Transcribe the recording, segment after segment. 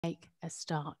make a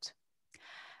start.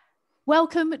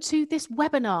 Welcome to this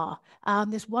webinar,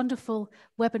 this wonderful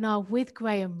webinar with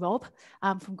Grahame Robb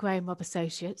from Grahame Robb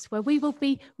Associates, where we will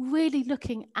be really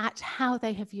looking at how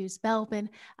they have used Belbin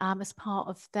as part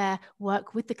of their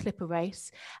work with the Clipper race,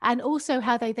 and also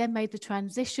how they then made the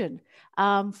transition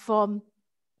from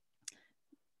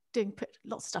doing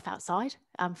lots of stuff outside,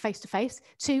 face-to-face,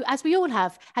 to, as we all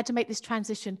have, had to make this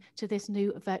transition to this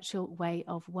new virtual way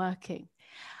of working.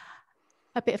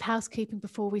 A bit of housekeeping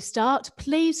before we start.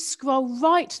 Please scroll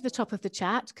right to the top of the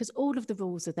chat because all of the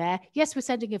rules are there. Yes, we're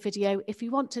sending a video. If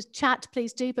you want to chat,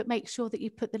 please do, but make sure that you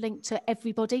put the link to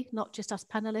everybody, not just us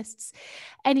panelists.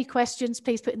 Any questions,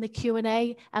 please put in the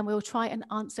Q&A and we'll try and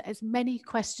answer as many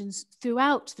questions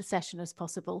throughout the session as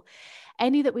possible.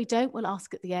 Any that we don't, we'll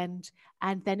ask at the end.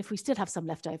 And then if we still have some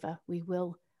left over, we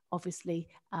will obviously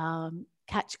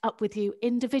catch up with you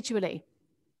individually.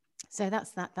 So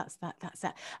that's that.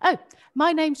 Oh,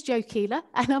 my name's Jo Keeler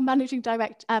and I'm managing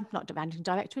director, not the managing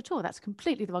director at all, that's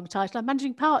completely the wrong title. I'm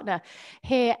managing partner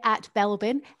here at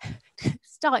Belbin,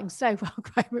 starting so well,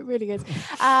 Grahame, it really is,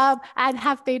 and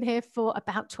have been here for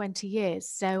about 20 years.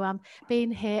 So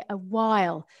been here a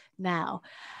while now,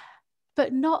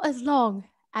 but not as long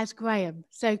as Grahame.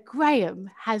 So Grahame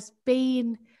has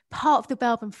been part of the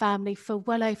Belbin family for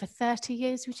well over 30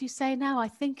 years, would you say now? I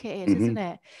think it is, isn't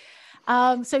it?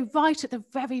 So right at the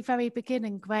very, very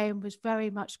beginning, Grahame was very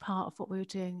much part of what we were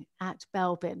doing at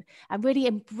Belbin and really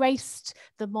embraced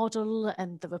the model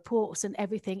and the reports and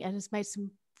everything, and has made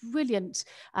some brilliant,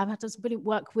 done some brilliant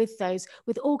work with those,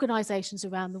 with organisations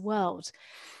around the world.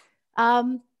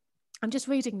 I'm just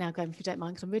reading now, Grahame, if you don't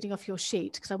mind, because I'm reading off your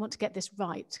sheet because I want to get this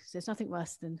right. So there's nothing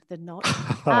worse than not.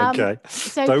 Okay,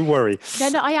 so, don't worry.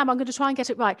 No, I'm going to try and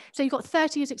get it right. So you've got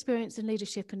 30 years experience in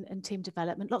leadership and team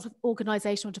development, lots of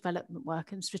organisational development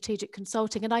work and strategic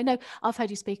consulting. And I know I've heard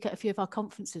you speak at a few of our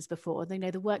conferences before. And they know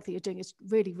the work that you're doing is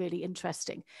really, really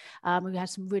interesting. We had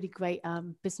some really great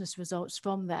business results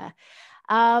from there.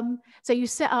 So you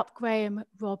set up Grahame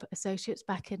Robb Associates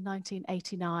back in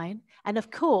 1989. And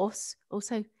of course,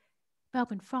 also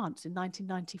Belbin, France in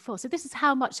 1994. So this is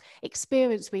how much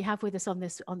experience we have with us on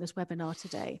this webinar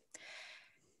today.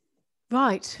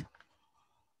 Right.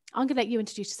 I'm going to let you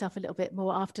introduce yourself a little bit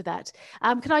more after that.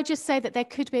 Can I just say that there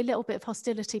could be a little bit of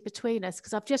hostility between us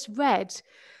because I've just read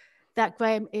that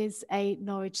Grahame is a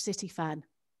Norwich City fan.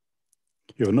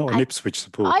 You're not an Ipswich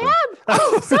supporter. I am.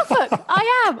 Oh, Suffolk.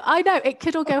 I am. I know it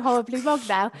could all go horribly wrong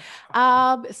now.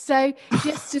 So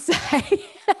just to say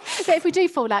that if we do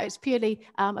fall out, it's purely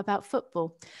about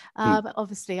football.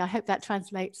 Obviously, I hope that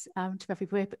translates to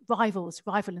everywhere. But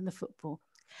rival in the football.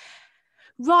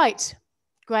 Right,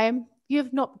 Grahame, you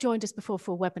have not joined us before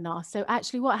for a webinar. So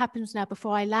actually what happens now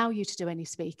before I allow you to do any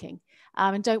speaking,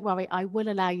 and don't worry, I will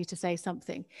allow you to say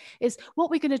something, is what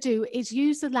we're going to do is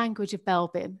use the language of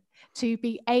Belbin to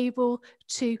be able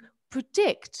to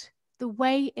predict the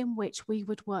way in which we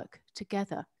would work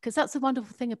together. Because that's the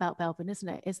wonderful thing about Belbin, isn't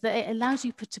it? Is that it allows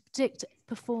you to predict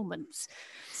performance.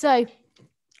 So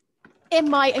in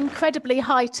my incredibly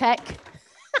high-tech,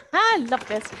 I love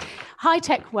this,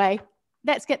 high-tech way,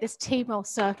 let's get this team role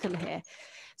circle here.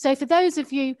 So for those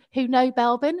of you who know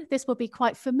Belbin, this will be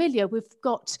quite familiar. We've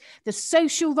got the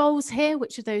social roles here,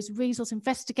 which are those resource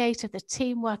investigator, the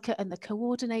team worker and the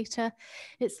coordinator.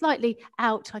 It's slightly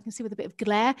out, I can see with a bit of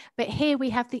glare, but here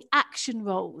we have the action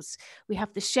roles. We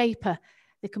have the shaper,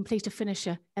 the completer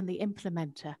finisher and the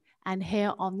implementer. And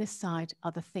here on this side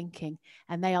are the thinking,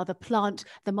 and they are the plant,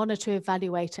 the monitor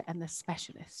evaluator and the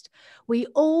specialist. We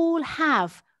all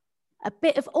have a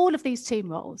bit of all of these team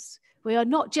roles. We are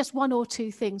not just one or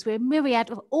two things. We're a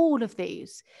myriad of all of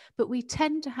these, but we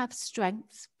tend to have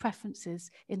strengths,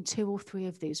 preferences in 2 or 3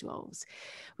 of these roles.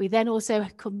 We then also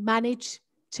can manage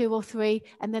 2 or 3,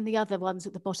 and then the other ones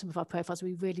at the bottom of our profiles,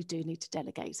 we really do need to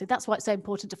delegate. So that's why it's so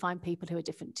important to find people who are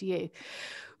different to you.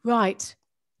 Right.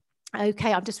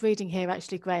 Okay, I'm just reading here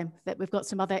actually, Grahame, that we've got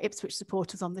some other Ipswich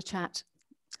supporters on the chat.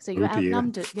 So you're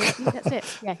outnumbered. Yeah, that's it.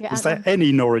 Yeah, Is there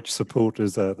any Norwich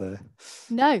supporters out there?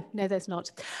 No, there's not.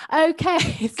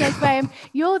 Okay, so Grahame,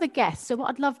 you're the guest. So what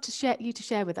I'd love to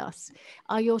share with us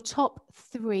are your top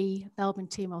 3 Belbin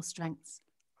team role strengths.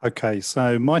 Okay,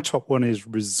 so my top one is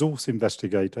resource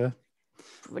investigator.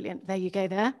 Brilliant. There you go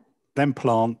there. Then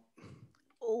plant.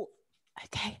 Oh,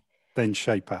 okay. Then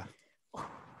shaper. Oh,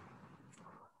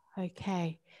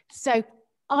 okay. So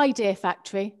idea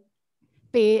factory.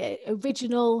 Be it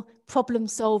original, problem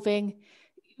solving,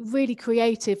 really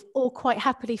creative, or quite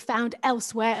happily found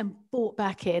elsewhere and brought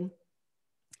back in,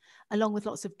 along with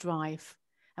lots of drive.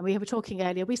 and we were talking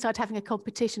earlier, we started having a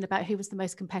competition about who was the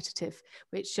most competitive,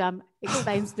 which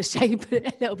explains the shape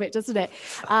a little bit, doesn't it?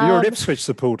 You're an Ipswich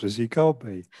supporters, you can't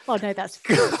be. Oh, no, that's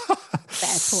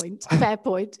fair point, fair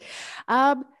point.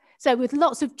 So with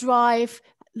lots of drive,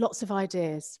 lots of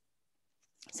ideas.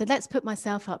 So let's put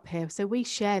myself up here. So we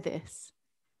share this,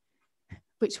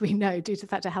 which we know due to the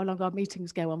fact of how long our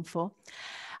meetings go on for.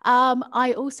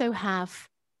 I also have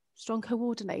strong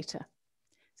coordinator.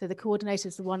 So the coordinator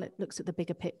is the one that looks at the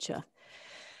bigger picture.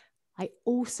 I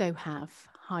also have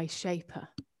high shaper.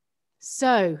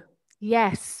 So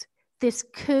yes, this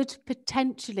could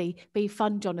potentially be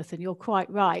fun, Jonathan. You're quite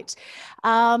right.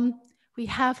 We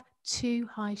have 2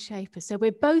 high shapers. So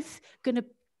we're both going to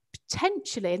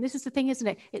potentially, and this is the thing, isn't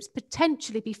it? It's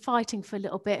potentially be fighting for a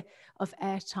little bit of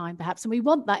airtime, perhaps. And we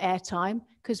want that airtime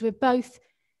because we're both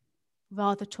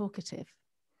rather talkative.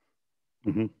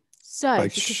 Mm-hmm. So,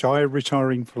 both shy,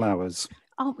 retiring flowers.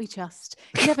 Aren't we just?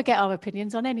 You never get our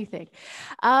opinions on anything.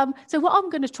 So what I'm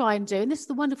going to try and do, and this is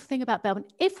the wonderful thing about Belbin,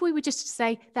 if we were just to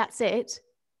say, that's it,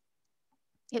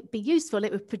 it'd be useful,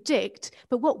 it would predict,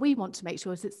 but what we want to make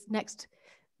sure is it's next,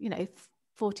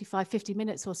 45, 50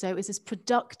 minutes or so is as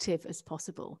productive as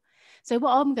possible. So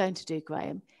what I'm going to do,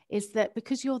 Grahame, is that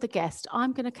because you're the guest,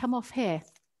 I'm going to come off here,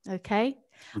 okay?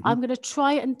 Mm-hmm. I'm going to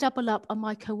try and double up on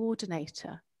my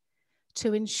coordinator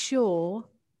to ensure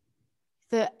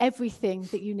that everything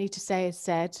that you need to say is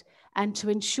said, and to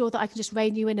ensure that I can just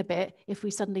rein you in a bit if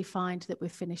we suddenly find that we're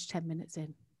finished 10 minutes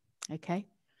in, okay?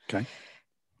 Okay.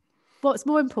 What's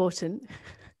more important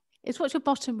is what's your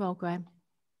bottom role, Grahame?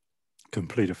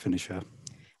 Completer finisher.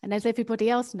 And as everybody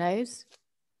else knows,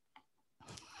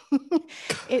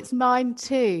 it's mine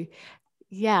too.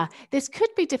 Yeah, this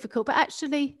could be difficult, but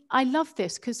actually I love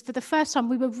this because for the first time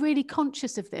we were really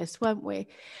conscious of this, weren't we?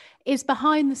 Is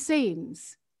behind the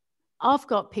scenes. I've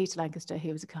got Peter Lancaster,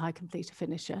 who was a high completer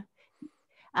finisher.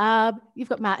 You've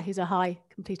got Matt, who's a high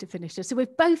completer finisher. So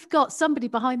we've both got somebody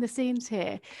behind the scenes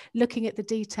here looking at the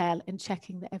detail and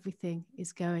checking that everything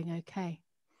is going okay.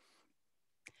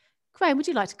 Grahame, would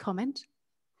you like to comment?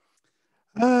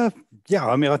 Yeah,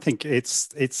 I mean, I think it's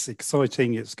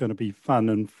exciting. It's going to be fun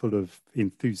and full of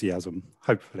enthusiasm,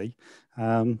 hopefully.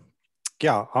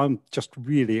 Yeah, I'm just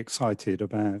really excited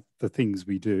about the things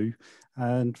we do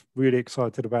and really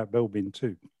excited about Belbin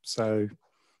too. So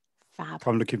fab.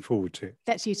 I'm looking forward to it.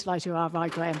 Let's utilise your RI,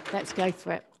 Grahame. Let's go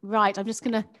for it. Right, I'm just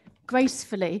going to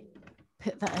gracefully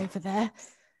put that over there.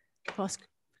 Whilst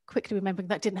quickly remembering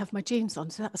that I didn't have my jeans on,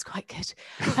 so that was quite good.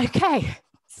 Okay,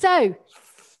 so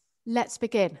let's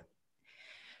begin.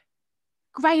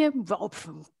 Grahame Robb,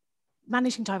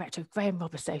 Managing Director of Grahame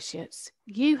Robb Associates.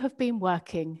 You have been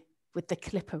working with the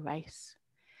Clipper race.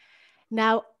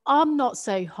 Now, I'm not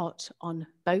so hot on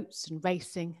boats and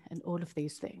racing and all of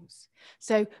these things.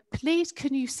 So please,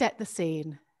 can you set the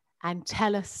scene and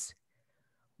tell us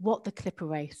what the Clipper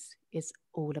race is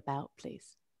all about,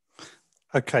 please?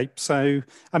 Okay, so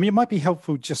I mean, it might be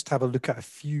helpful just to have a look at a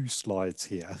few slides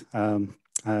here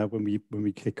when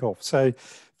we kick off. So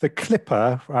the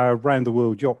Clipper Round the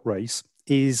World Yacht Race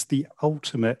is the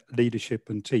ultimate leadership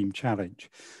and team challenge.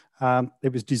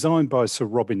 It was designed by Sir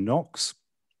Robin Knox,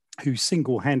 who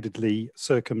single-handedly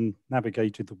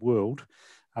circumnavigated the world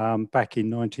back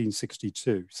in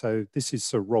 1962. So this is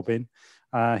Sir Robin.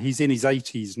 He's in his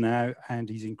 80s now and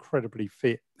he's incredibly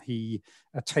fit. He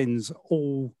attends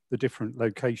all the different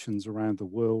locations around the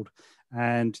world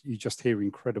and you just hear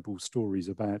incredible stories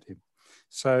about him.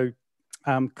 So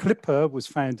Clipper was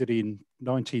founded in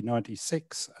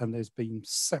 1996 and there's been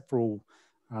several,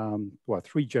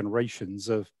 3 generations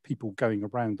of people going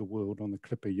around the world on the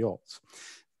Clipper yachts.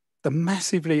 The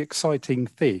massively exciting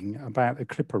thing about the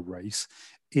Clipper race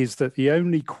is that the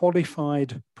only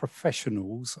qualified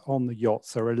professionals on the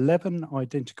yachts are 11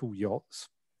 identical yachts.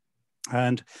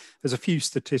 And there's a few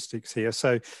statistics here.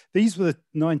 So these were the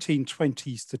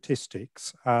 1920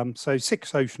 statistics. So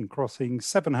 6 ocean crossings,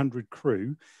 700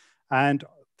 crew, and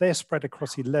they're spread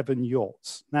across 11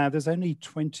 yachts. Now, there's only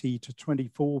 20 to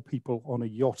 24 people on a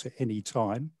yacht at any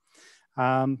time.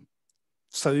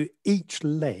 So each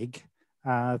leg,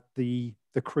 the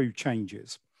crew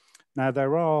changes. Now,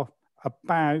 there are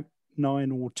about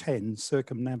 9 or 10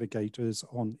 circumnavigators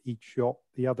on each yacht.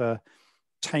 The other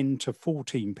 10 to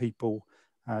 14 people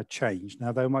change.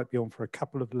 Now, they might be on for a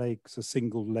couple of legs, a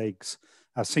single leg.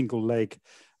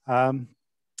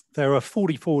 There are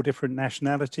 44 different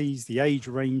nationalities. The age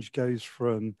range goes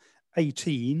from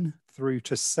 18 through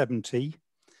to 70.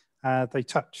 They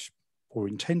touch, or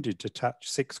intended to touch,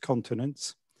 6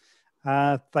 continents.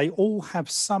 They all have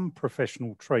some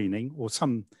professional training or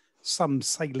some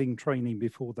sailing training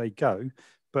before they go,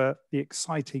 But the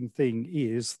exciting thing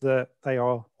is that they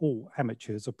are all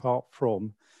amateurs apart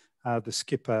from the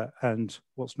skipper and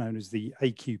what's known as the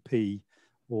AQP,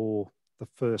 or the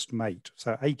first mate.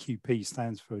 So AQP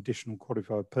stands for additional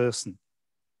qualified person.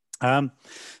 There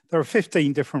are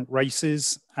 15 different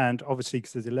races, and obviously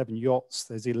because there's 11 yachts,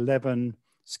 there's 11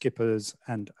 skippers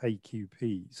and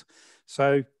AQPs.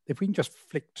 So if we can just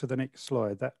flick to the next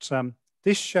slide, that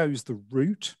this shows the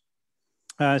route.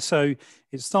 So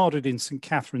it started in St.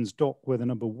 Catherine's Dock, where the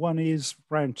number 1 is,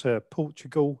 round to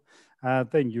Portugal,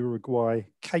 then Uruguay,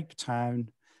 Cape Town,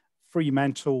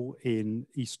 Fremantle in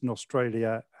Eastern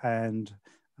Australia, and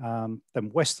then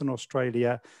Western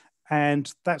Australia.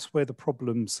 And that's where the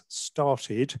problems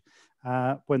started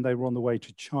when they were on the way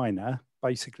to China.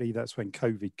 Basically, that's when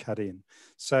COVID cut in.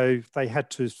 So they had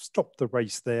to stop the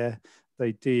race there.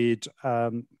 They did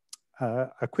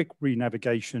a quick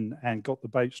re-navigation and got the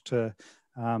boats to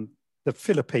the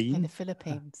Philippines. In the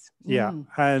Philippines. Yeah,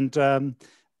 and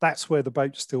that's where the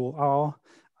boats still are.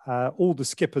 All the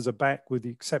skippers are back with the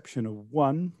exception of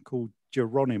one called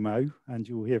Geronimo, and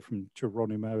you'll hear from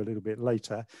Geronimo a little bit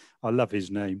later. I love his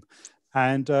name.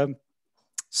 And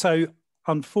so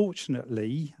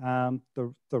unfortunately,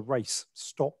 the race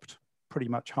stopped pretty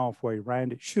much halfway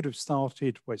around. It should have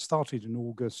started, well, it started in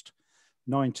August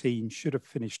 19, should have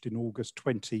finished in August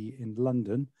 20 in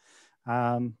London.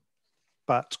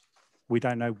 But we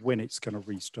don't know when it's going to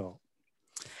restart.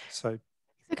 So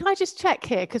can I just check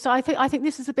here? Because I think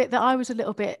this is a bit that I was a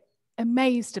little bit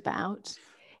amazed about,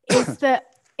 is that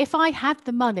if I had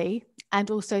the money and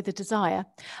also the desire,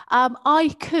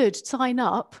 I could sign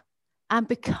up and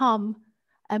become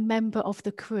a member of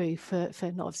the crew for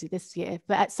not obviously this year,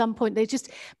 but at some point they're just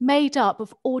made up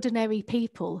of ordinary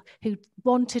people who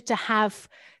wanted to have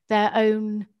their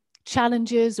own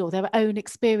challenges or their own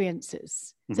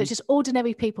experiences. Mm-hmm. So it's just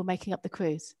ordinary people making up the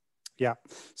crews. Yeah.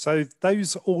 So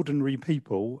those ordinary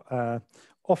people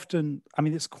often, I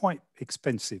mean, it's quite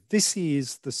expensive. This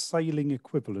is the sailing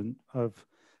equivalent of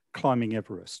climbing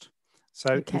Everest.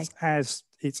 So okay.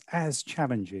 it's as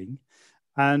challenging.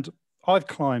 And I've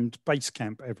climbed Base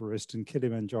Camp Everest and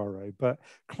Kilimanjaro, but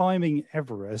climbing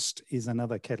Everest is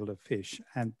another kettle of fish.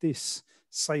 And this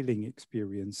sailing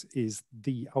experience is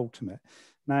the ultimate.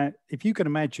 Now, if you can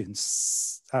imagine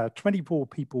 24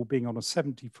 people being on a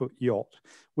 70-foot yacht,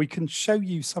 we can show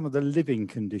you some of the living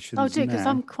conditions. Oh, do, because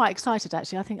I'm quite excited,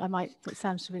 actually. I think I might, it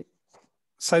sounds a bit...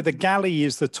 So the galley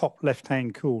is the top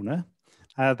left-hand corner.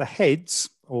 The heads,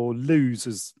 or loos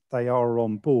as they are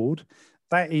on board,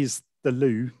 that is the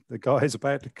loo the guy is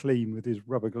about to clean with his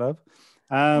rubber glove.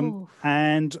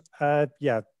 And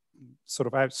yeah, sort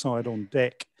of outside on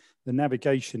deck, the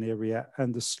navigation area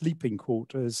and the sleeping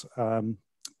quarters,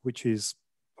 which is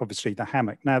obviously the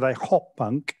hammock. Now they hot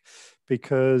bunk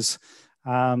because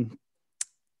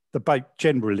the boat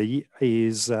generally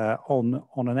is on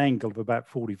an angle of about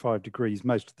 45 degrees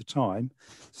most of the time.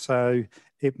 So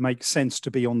it makes sense to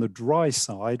be on the dry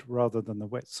side rather than the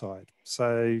wet side.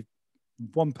 So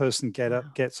one person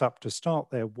gets up to start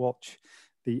their watch,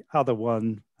 the other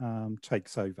one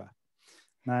takes over.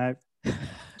 Now,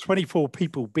 24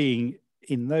 people being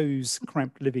in those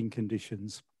cramped living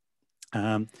conditions,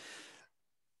 yeah,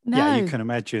 you can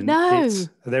imagine.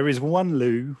 There is one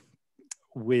loo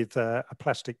with a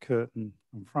plastic curtain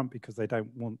in front because they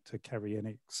don't want to carry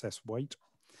any excess weight.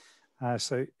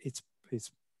 So it's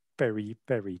very,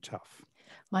 very tough.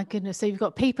 My goodness. So you've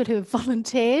got people who have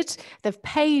volunteered, they've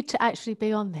paid to actually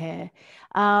be on here.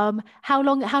 How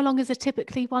long is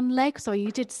typically one leg? Sorry,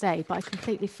 you did say, but I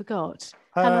completely forgot.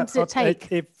 How long does it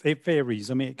take? It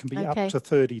varies. I mean, it can be up to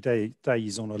 30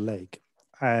 days on a leg.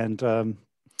 And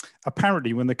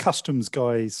apparently when the customs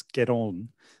guys get on,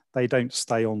 they don't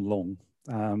stay on long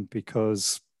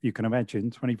because you can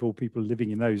imagine 24 people living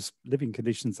in those living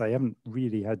conditions, they haven't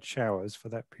really had showers for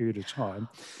that period of time.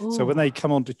 Ooh. So when they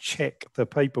come on to check the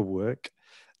paperwork,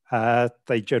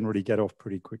 they generally get off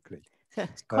pretty quickly.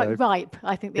 It's quite ripe,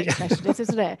 I think the expression is,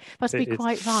 isn't it? Must be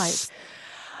quite ripe.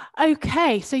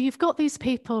 Okay, so you've got these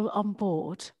people on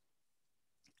board,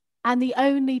 and the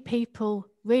only people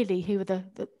really who are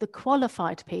the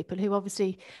qualified people who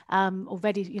obviously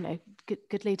already, you know,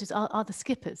 good leaders are the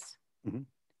skippers. Mm-hmm.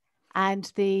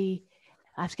 And I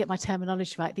have to get my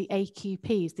terminology right, the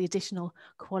AQPs, the additional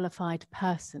qualified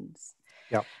persons.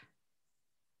 Yeah.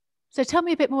 So tell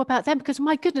me a bit more about them, because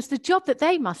my goodness, the job that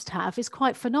they must have is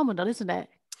quite phenomenal, isn't it?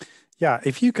 Yeah,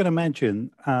 if you can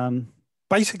imagine,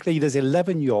 basically there's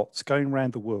 11 yachts going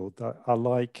around the world that are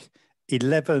like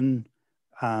 11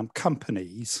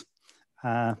 companies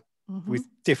with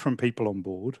different people on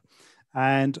board.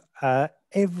 And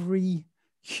every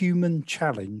human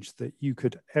challenge that you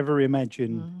could ever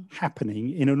imagine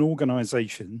happening in an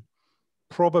organization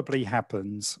probably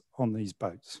happens on these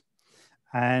boats.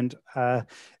 And,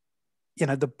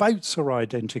 the boats are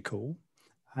identical,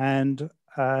 and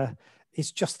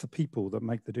it's just the people that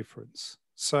make the difference.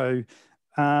 So,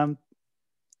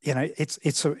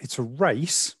 it's a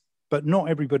race, but not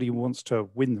everybody wants to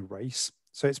win the race.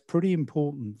 So it's pretty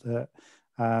important that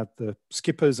the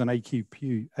skippers and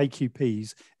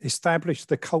AQPs establish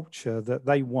the culture that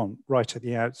they want right at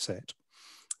the outset.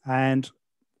 And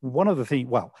one of the things,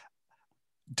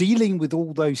 dealing with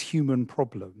all those human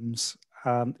problems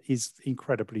is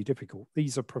incredibly difficult.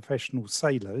 These are professional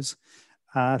sailors.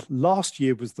 Last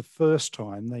year was the first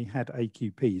time they had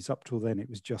AQPs. Up till then, it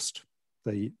was just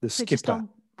the skipper. Just on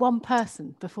one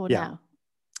person before now.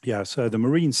 Yeah, so the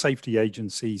Marine Safety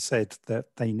Agency said that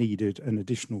they needed an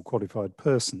additional qualified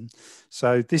person.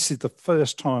 So this is the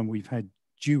first time we've had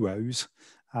duos,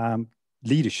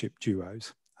 leadership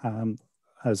duos,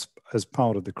 as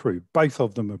part of the crew. Both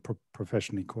of them are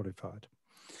professionally qualified.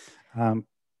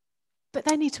 But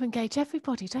they need to engage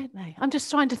everybody, don't they? I'm just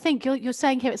trying to think. You're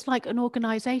saying here it's like an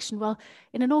organisation. Well,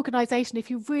 in an organisation, if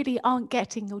you really aren't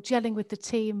getting or gelling with the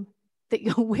team that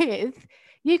you're with,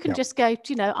 you can just go,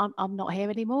 I'm not here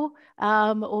anymore.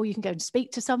 Or you can go and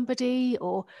speak to somebody,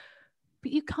 but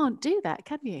you can't do that,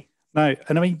 can you? No,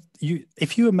 and I mean,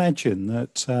 if you imagine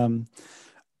that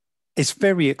it's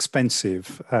very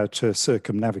expensive to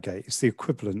circumnavigate. It's the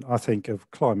equivalent, I think, of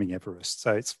climbing Everest.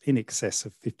 So it's in excess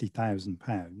of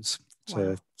 £50,000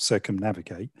 to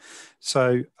circumnavigate.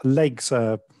 So legs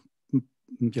are,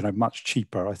 much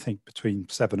cheaper, I think, between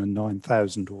 7,000 and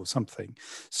 9,000 or something.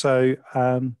 So,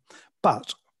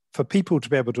 but for people to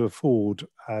be able to afford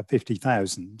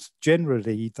 50,000,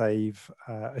 generally they've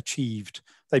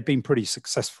been pretty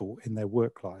successful in their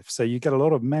work life. So you get a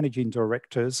lot of managing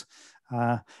directors,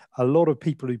 a lot of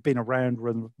people who've been around,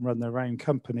 run their own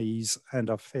companies and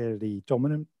are fairly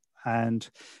dominant. And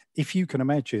if you can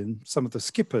imagine, some of the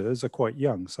skippers are quite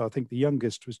young. So I think the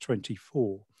youngest was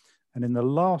 24. And in the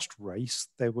last race,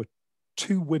 there were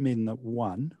 2 women that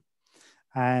won.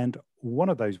 And one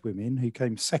of those women who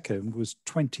came second was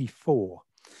 24.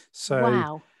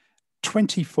 So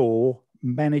 24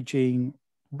 managing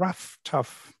rough,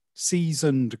 tough,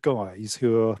 seasoned guys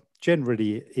who are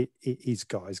generally it is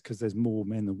guys because there's more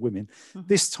men than women.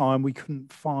 This time we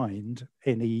couldn't find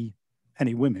any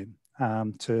women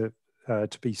to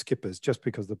be skippers, just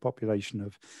because the population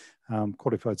of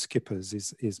qualified skippers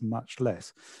is much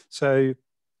less. So,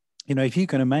 if you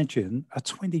can imagine a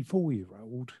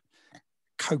 24-year-old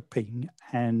coping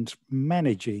and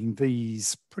managing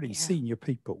these pretty senior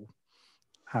people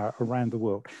around the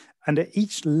world, and at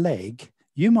each leg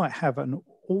you might have an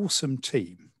awesome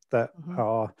team that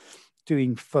are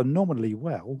doing phenomenally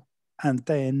well, and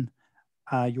then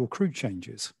your crew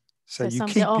changes. So you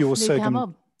keep your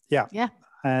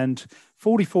and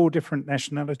 44 different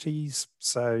nationalities.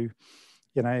 So,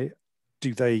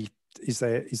 is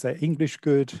their English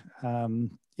good?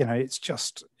 It's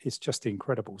just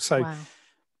incredible. So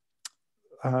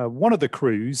one of the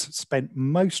crews spent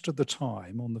most of the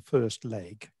time on the first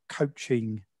leg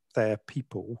coaching their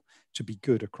people to be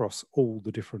good across all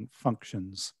the different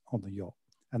functions on the yacht.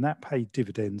 And that paid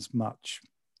dividends much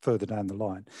further down the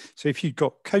line. So if you've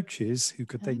got coaches who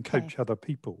could then coach other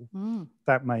people,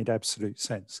 that made absolute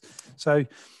sense. So,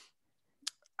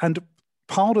 and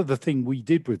part of the thing we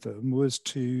did with them was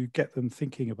to get them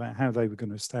thinking about how they were going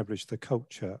to establish the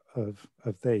culture of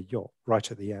their yacht right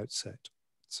at the outset.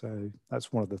 So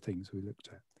that's one of the things we looked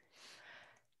at.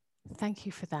 Thank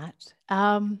you for that.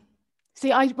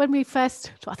 See, when we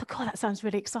first, I thought, God, that sounds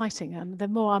really exciting. And the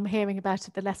more I'm hearing about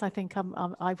it, the less I think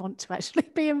I want to actually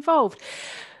be involved.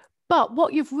 But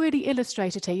what you've really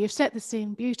illustrated here, you've set the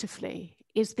scene beautifully,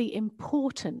 is the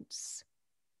importance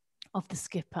of the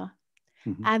skipper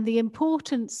and the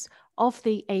importance of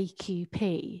the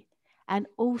AQP, and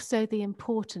also the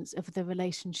importance of the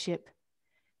relationship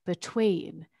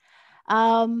between.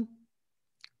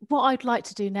 What I'd like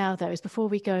to do now, though, is before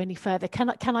we go any further,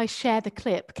 can I share the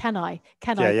clip? Can I,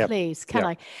 please? Can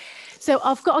I? So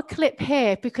I've got a clip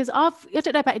here because I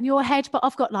don't know about in your head, but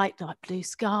I've got like blue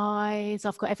skies.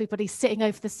 I've got everybody sitting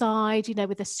over the side,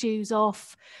 with their shoes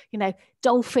off,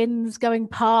 dolphins going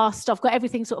past. I've got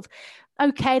everything sort of,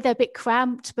 okay, they're a bit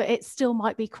cramped, but it still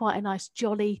might be quite a nice,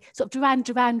 jolly sort of Duran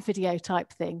Duran video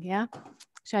type thing, yeah?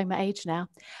 Showing my age now.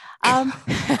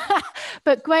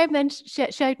 But Grahame then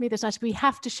showed me this. I said, we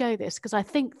have to show this because I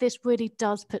think this really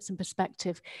does put some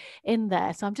perspective in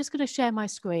there. So I'm just going to share my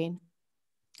screen.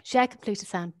 Share completed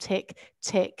sound, tick,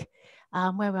 tick.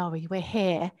 Where are we? We're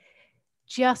here.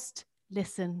 Just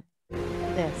listen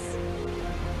this.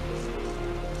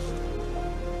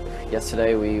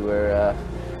 Yesterday we were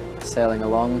sailing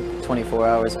along 24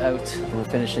 hours out from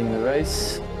finishing the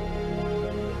race.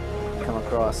 Come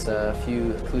across a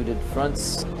few occluded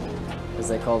fronts, as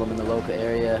they call them in the local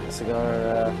area,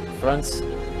 cigar fronts.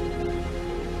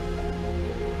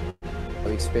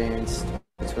 We experienced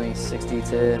between 60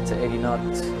 to 80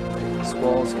 knot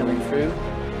squalls coming through.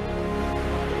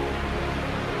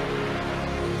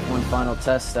 One final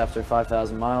test after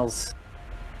 5,000 miles.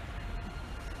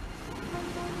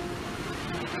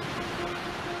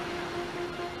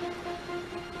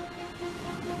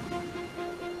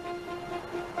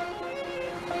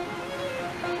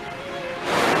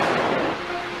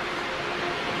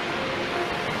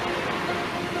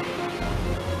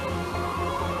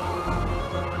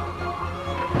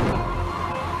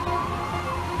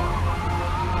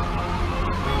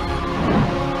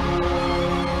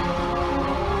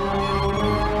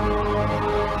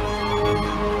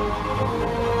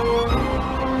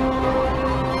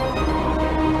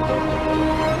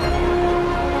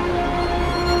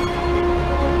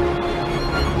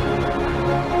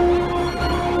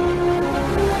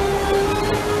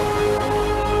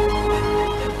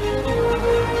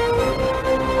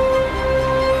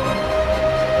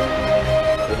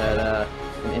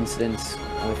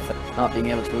 With not being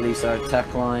able to release our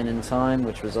tack line in time,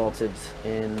 which resulted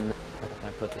in, I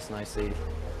put this nicely,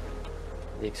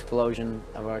 the explosion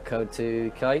of our Code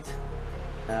 2 kite.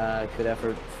 Good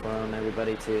effort from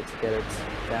everybody to get it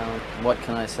down. What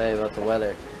can I say about the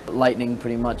weather? Lightning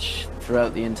pretty much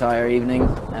throughout the entire evening,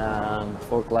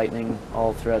 fork lightning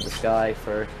all throughout the sky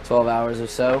for 12 hours or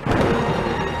so.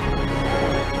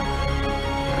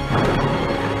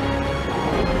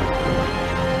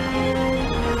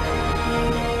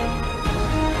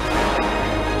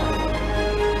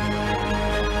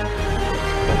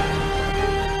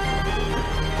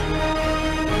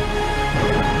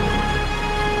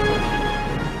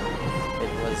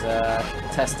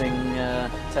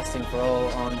 Testing for all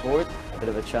on board. A bit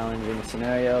of a challenging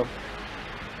scenario.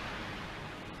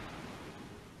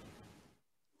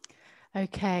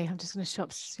 Okay, I'm just going to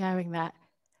stop sharing that.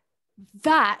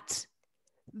 That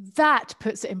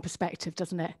puts it in perspective,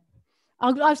 doesn't it?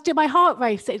 I'll do my heart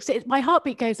race. My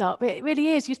heartbeat goes up. It really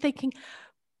is. You're thinking,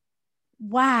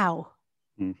 wow,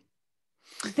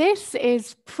 this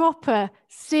is proper,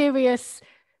 serious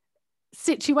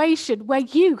situation where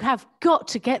you have got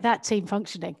to get that team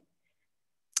functioning.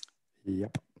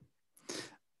 Yep.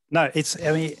 No, it's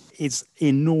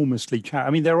enormously challenging.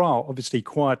 I mean, there are obviously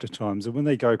quieter times, and when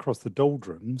they go across the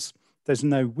doldrums, there's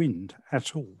no wind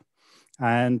at all.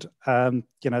 And,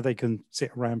 they can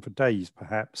sit around for days,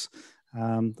 perhaps,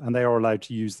 and they are allowed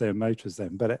to use their motors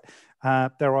then. But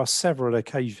there are several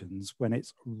occasions when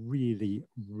it's really,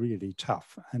 really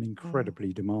tough and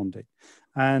incredibly demanding.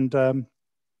 And,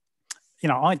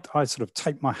 I sort of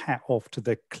take my hat off to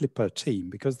the Clipper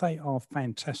team because they are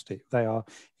fantastic. They are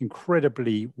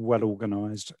incredibly well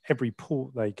organized. Every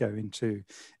port they go into,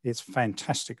 it's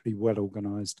fantastically well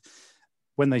organized.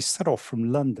 When they set off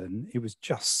from London, it was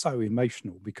just so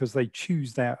emotional because they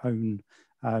choose their own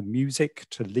music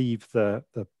to leave the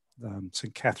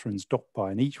St. Catherine's dock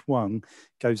by, and each one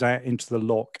goes out into the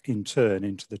lock in turn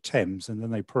into the Thames, and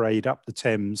then they parade up the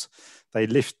Thames, they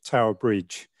lift Tower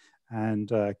Bridge,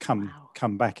 and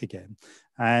come back again.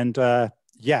 And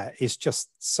it's just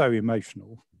so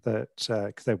emotional that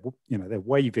because they're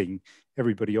waving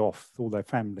everybody off, all their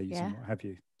families and what have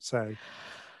you. So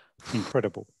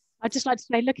incredible. I'd just like to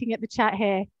say, looking at the chat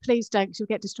here, please don't, because you'll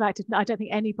get distracted. No, I don't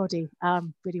think anybody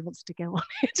really wants to go on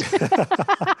it.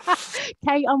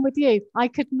 Kate, I'm with you. I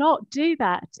could not do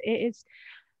that.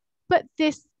 But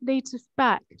this leads us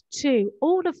back to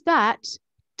all of that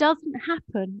doesn't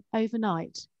happen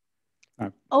overnight.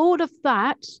 No. All of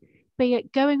that, be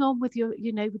it going on with your,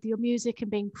 with your music and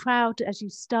being proud as you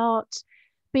start,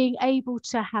 being able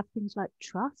to have things like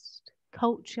trust,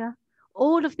 culture,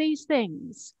 all of these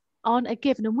things aren't a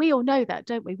given. And we all know that,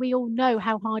 don't we? We all know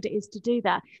how hard it is to do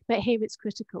that, but here it's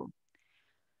critical.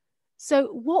 So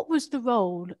what was the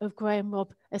role of Grahame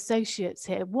Robb Associates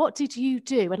here? What did you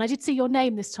do? And I did see your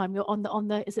name this time. You're on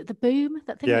the is it the boom,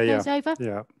 that thing that goes over?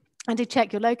 Yeah. I did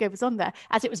check your logo was on there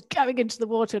as it was going into the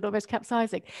water and almost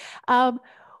capsizing.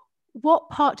 What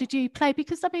part did you play?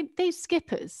 Because, I mean, these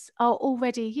skippers are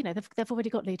already, they've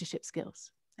already got leadership skills.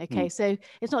 Okay, so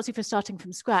it's not as if you're starting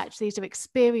from scratch. These are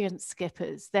experienced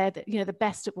skippers. They're, the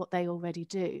best at what they already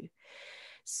do.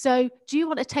 So do you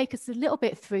want to take us a little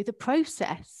bit through the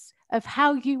process of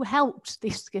how you helped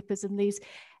these skippers and these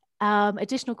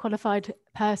additional qualified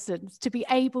persons to be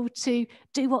able to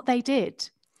do what they did?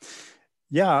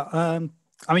 Yeah,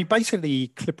 I mean, basically,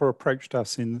 Clipper approached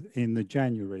us in the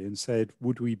January and said,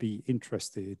 would we be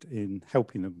interested in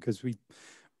helping them? Because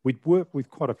we'd worked with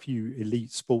quite a few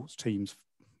elite sports teams,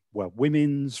 well,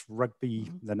 women's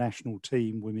rugby, the national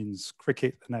team, women's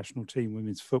cricket, the national team,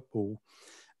 women's football,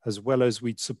 as well as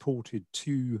we'd supported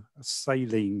 2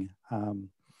 sailing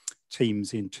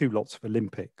teams in 2 lots of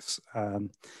Olympics.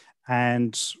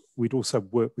 And we'd also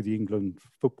worked with the England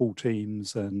football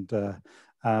teams and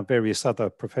various other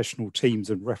professional teams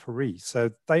and referees.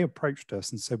 So they approached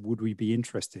us and said, would we be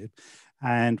interested?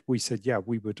 And we said, yeah,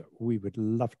 we would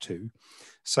love to.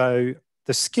 So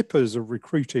the skippers are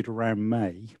recruited around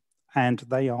May, and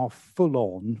they are full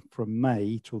on from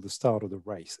May till the start of the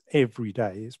race every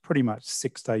day. It's pretty much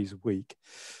 6 days a week.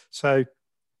 So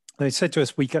they said to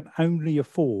us, we can only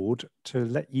afford to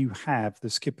let you have the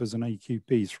skippers and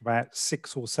AQPs for about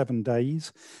 6 or 7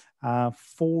 days, 4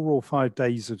 or 5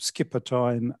 days of skipper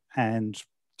time and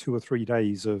 2 or 3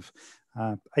 days of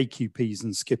AQPs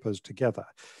and skippers together.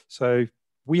 So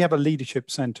we have a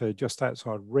leadership centre just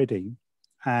outside Reading,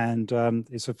 and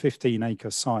it's a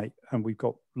 15-acre site, and we've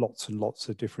got lots and lots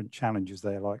of different challenges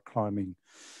there, like climbing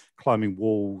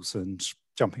walls and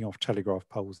jumping off telegraph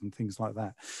poles and things like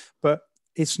that. But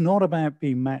it's not about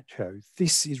being macho.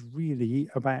 This is really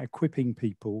about equipping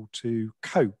people to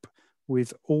cope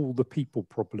with all the people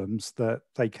problems that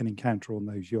they can encounter on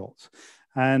those yachts.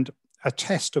 And a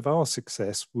test of our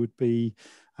success would be,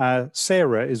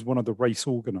 Sarah is one of the race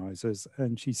organisers,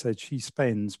 and she said she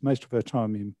spends most of her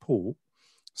time in port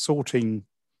sorting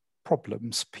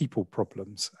problems, people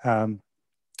problems.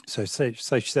 So she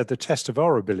said the test of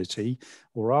our ability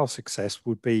or our success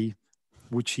would be,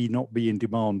 would she not be in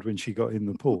demand when she got in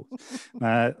the port?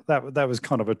 That was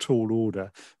kind of a tall order.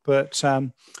 But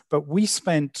we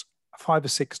spent 5 or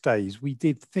 6 days. We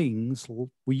did things,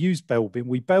 we used Belbin,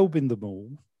 we Belbin them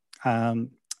all,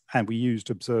 and we used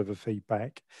observer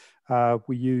feedback.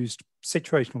 We used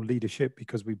situational leadership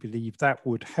because we believe that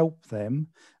would help them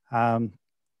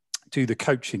do the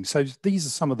coaching. So these are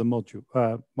some of the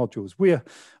modules. We're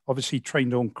obviously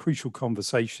trained on crucial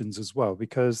conversations as well,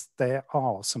 because there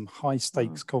are some high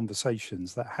stakes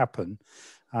conversations that happen.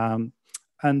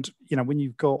 And, you know, when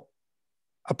you've got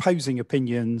opposing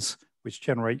opinions, which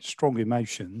generate strong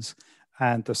emotions,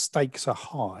 and the stakes are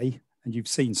high, and you've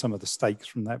seen some of the stakes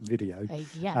from that video.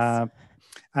 Yes.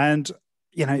 And,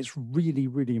 you know, it's really,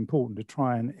 really important to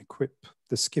try and equip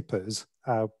the skippers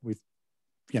with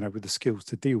the skills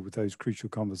to deal with those crucial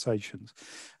conversations.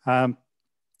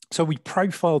 So we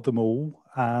profiled them all.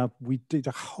 We did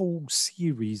a whole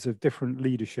series of different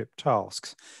leadership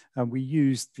tasks, and we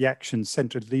used the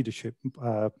action-centered leadership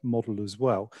model as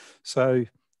well. So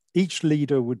each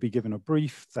leader would be given a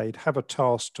brief. They'd have a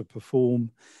task to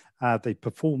perform. They'd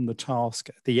perform the task.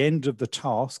 At the end of the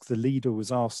task, the leader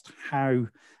was asked how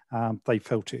they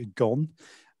felt it had gone.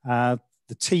 The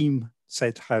team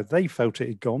said how they felt it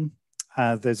had gone.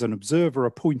 There's an observer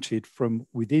appointed from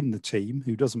within the team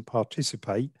who doesn't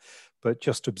participate, but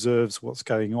just observes what's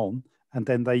going on. And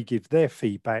then they give their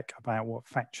feedback about what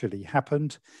factually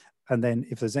happened. And then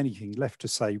if there's anything left to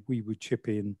say, we would chip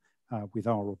in with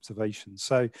our observations.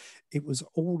 So it was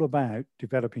all about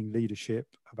developing leadership,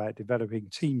 about developing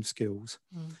team skills.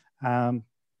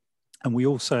 And we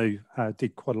also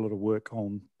did quite a lot of work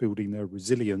on building their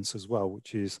resilience as well,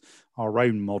 which is our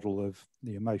own model of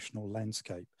the emotional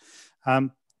landscape.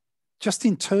 Just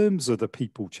in terms of the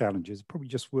people challenges, probably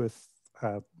just worth,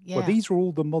 well, these are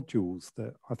all the modules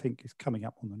that I think is coming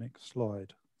up on the next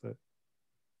slide.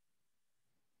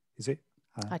 Is it?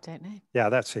 I don't know. Yeah,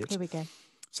 that's it. Here we go.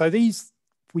 So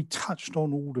we touched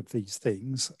on all of these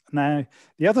things. Now,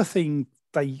 the other thing,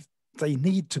 they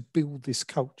need to build this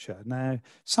culture. Now,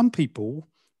 some people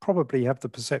probably have the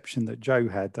perception that Joe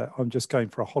had, that I'm just going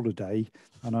for a holiday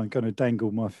and I'm going to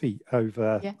dangle my feet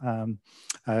over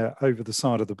the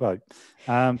side of the boat.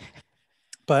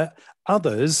 But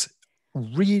others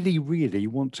really, really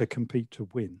want to compete to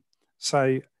win.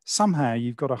 So somehow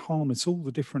you've got to harness all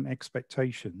the different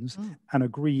expectations and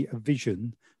agree a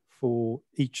vision for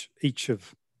each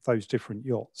of those different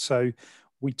yachts. So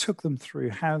we took them through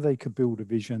how they could build a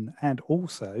vision, and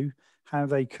also how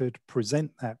they could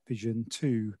present that vision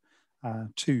to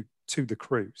the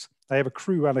crews. They have a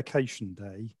crew allocation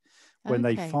day when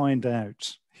they find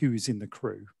out who is in the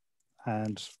crew,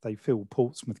 and they fill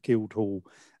Portsmouth Guildhall,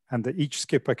 and each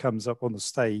skipper comes up on the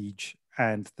stage,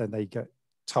 and then they get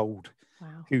told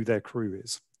who their crew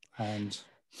is. And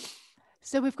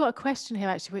so we've got a question here,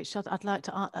 actually, which I'd like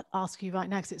to ask you right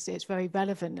now, because it's very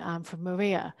relevant, from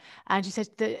Maria. And she said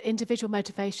the individual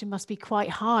motivation must be quite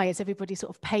high, as everybody's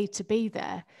sort of paid to be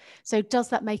there. So does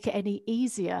that make it any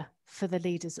easier for the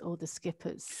leaders or the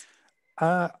skippers?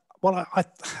 Well,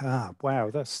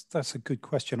 wow, that's a good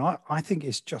question. I think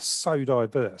it's just so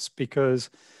diverse because,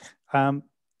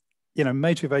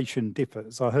 motivation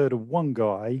differs. I heard of one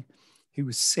guy who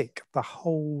was sick the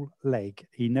whole leg.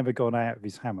 He never got out of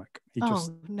his hammock.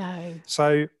 No.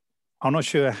 So I'm not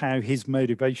sure how his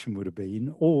motivation would have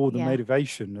been, or the Yeah.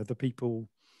 motivation of the people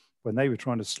when they were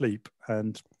trying to sleep.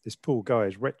 And this poor guy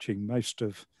is retching most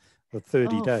of the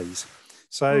 30 days.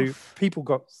 So people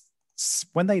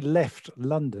when they left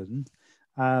London,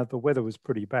 the weather was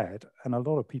pretty bad, and a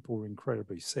lot of people were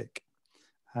incredibly sick.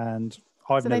 And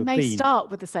I've never been. So they may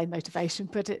start with the same motivation,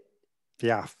 but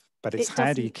it's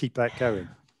how do you keep that going?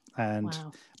 And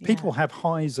people have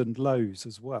highs and lows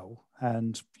as well.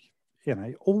 And,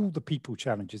 all the people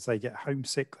challenges, they get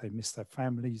homesick, they miss their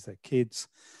families, their kids.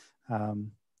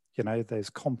 There's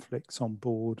conflicts on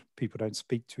board, people don't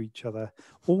speak to each other.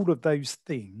 All of those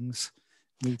things.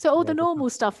 So all the normal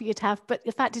stuff you'd have, but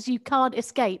the fact is you can't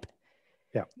escape.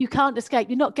 Yeah. You can't escape.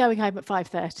 You're not going home at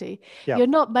 5:30. Yeah. You're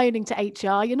not moaning to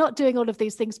HR. You're not doing all of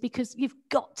these things because you've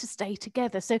got to stay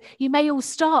together. So you may all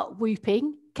start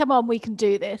whooping, come on, we can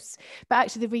do this. But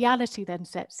actually the reality then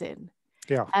sets in.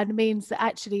 Yeah. And means that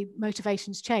actually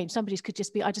motivations change. Somebody's could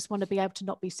just be, I just want to be able to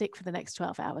not be sick for the next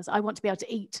 12 hours. I want to be able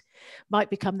to eat, might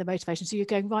become the motivation. So you're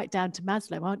going right down to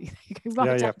Maslow, aren't you? You're going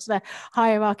right down to the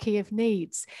hierarchy of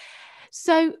needs.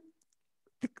 So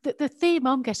the theme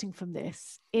I'm getting from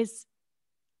this is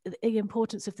the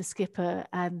importance of the skipper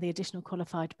and the additional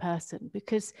qualified person,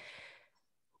 because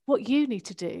what you need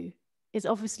to do is,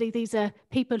 obviously these are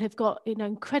people who've got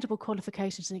incredible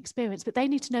qualifications and experience, but they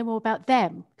need to know more about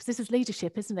them, because this is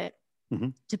leadership, isn't it? Mm-hmm.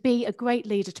 To be a great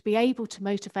leader, to be able to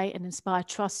motivate and inspire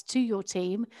trust to your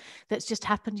team that's just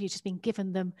happened, you've just been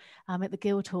given them at the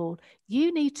Guildhall.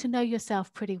 You need to know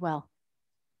yourself pretty well.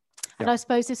 And I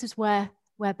suppose this is where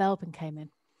Belbin came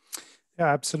in. Yeah,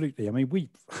 absolutely. I mean,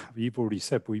 you've already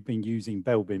said we've been using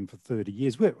Belbin for 30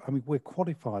 years. We're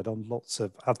qualified on lots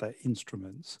of other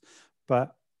instruments,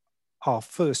 but our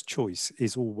first choice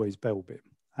is always Belbin.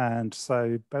 And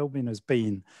so Belbin has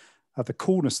been at the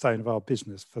cornerstone of our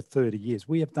business for 30 years.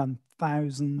 We have done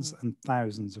thousands and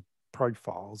thousands of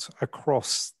profiles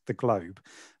across the globe,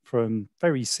 from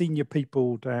very senior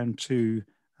people down to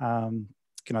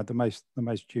the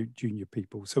most junior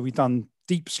people. So we've done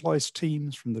deep slice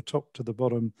teams from the top to the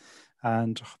bottom,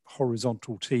 and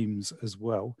horizontal teams as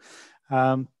well.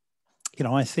 I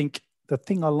think the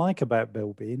thing I like about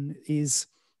Belbin is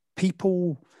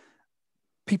people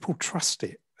trust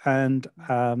it. And,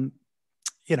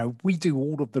 we do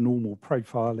all of the normal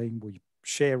profiling. We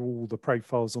share all the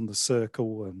profiles on the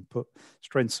circle and put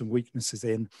strengths and weaknesses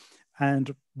in.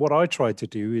 And what I try to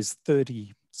do is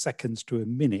 30 seconds to a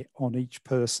minute on each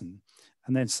person,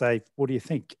 and then say, what do you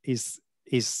think? Is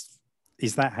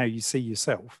that how you see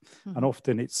yourself? Mm-hmm. And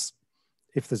often it's,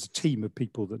 if there's a team of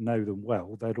people that know them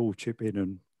well, they'd all chip in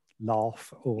and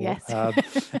laugh, or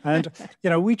and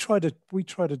we try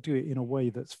to do it in a way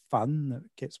that's fun, that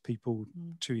gets people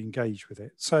to engage with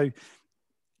it. So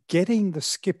getting the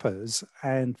skippers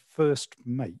and first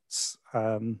mates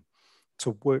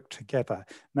to work together.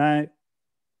 Now,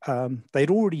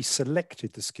 they'd already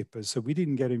selected the skippers, so we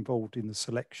didn't get involved in the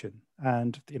selection.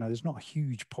 And there's not a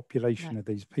huge population of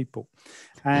these people.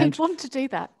 And who'd want to do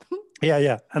that?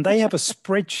 And they have a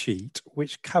spreadsheet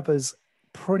which covers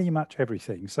pretty much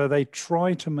everything. So they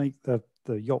try to make the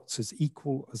yachts as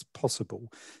equal as possible.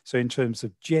 So in terms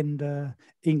of gender,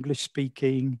 English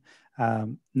speaking,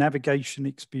 navigation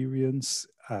experience,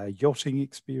 yachting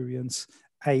experience,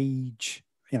 age,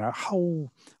 I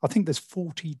think there's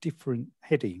 40 different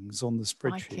headings on the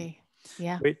spreadsheet.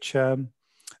 Yeah. Which,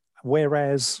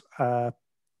 whereas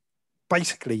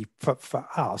basically for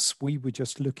us, we were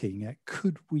just looking at,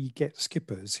 could we get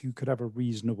skippers who could have a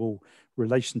reasonable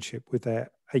relationship with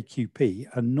their AQP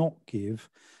and not give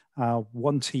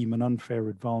one team an unfair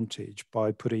advantage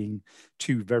by putting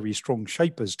two very strong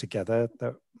shapers together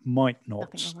that might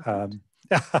not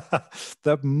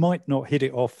that might not hit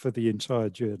it off for the entire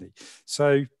journey.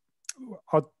 So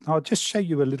I'll just show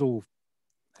you a little.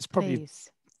 It's probably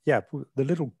the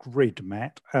little grid,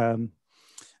 Matt.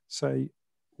 So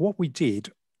what we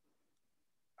did,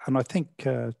 and I think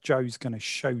Joe's going to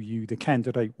show you the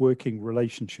candidate working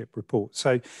relationship report.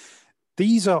 So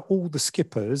these are all the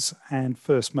skippers and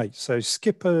first mates. So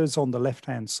skippers on the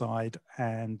left-hand side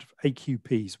and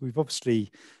AQPs. We've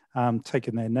obviously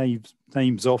taken their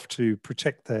names off to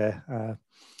protect them.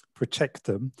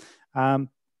 And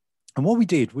what we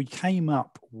did, we looked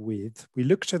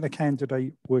at the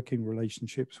candidate working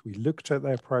relationships, we looked at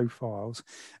their profiles,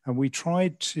 and we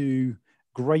tried to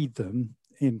grade them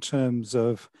in terms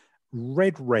of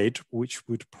red, which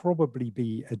would probably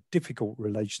be a difficult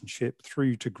relationship,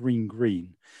 through to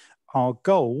green. Our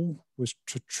goal was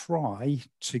to try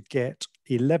to get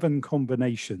 11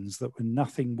 combinations that were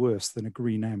nothing worse than a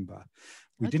green amber.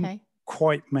 We didn't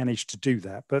quite manage to do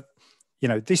that, but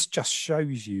this just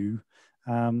shows you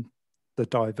the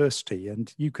diversity,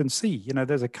 and you can see,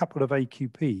 there's a couple of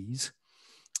AQPs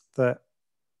that,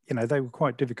 they were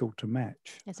quite difficult to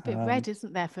match. There's a bit of red,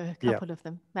 isn't there, for a couple of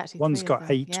them? Actually, one's got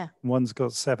 8, one's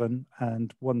got 7,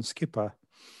 and one skipper.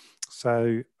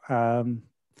 So,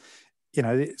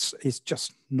 it's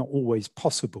just not always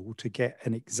possible to get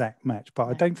an exact match. But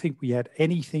I don't think we had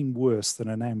anything worse than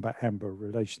an amber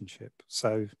relationship.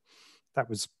 So that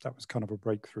was kind of a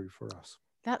breakthrough for us.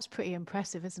 That's pretty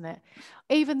impressive, isn't it?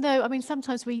 Even though, I mean,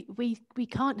 sometimes we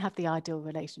can't have the ideal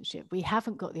relationship. We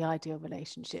haven't got the ideal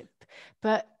relationship,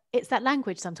 but it's that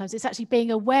language sometimes. It's actually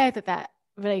being aware that that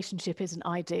relationship isn't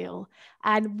ideal,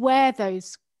 and where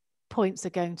those points are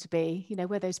going to be,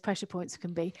 where those pressure points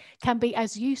can be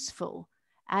as useful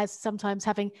as sometimes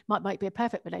having might be a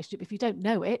perfect relationship. If you don't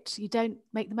know it, you don't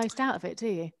make the most out of it, do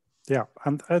you? Yeah,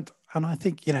 and I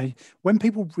think, when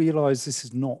people realize this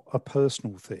is not a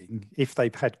personal thing, if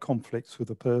they've had conflicts with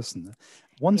a person,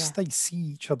 once they see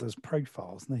each other's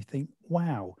profiles and they think,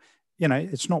 wow,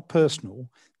 it's not personal,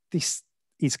 this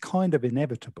is kind of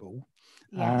inevitable.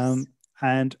 Yes.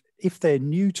 And if they're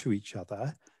new to each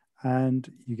other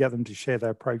and you get them to share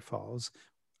their profiles,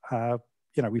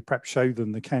 we perhaps show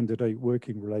them the candidate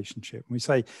working relationship. And we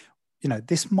say,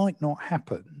 this might not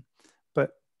happen,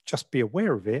 but just be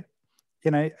aware of it.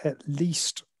 At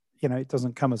least, it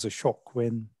doesn't come as a shock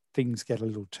when things get a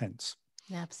little tense.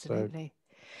 Absolutely.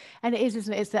 And it is,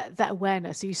 isn't it? It's that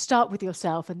awareness. So you start with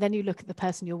yourself, and then you look at the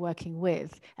person you're working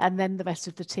with, and then the rest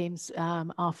of the teams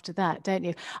after that, don't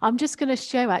you? I'm just going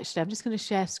to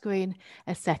share screen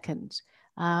a second.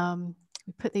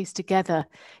 We put these together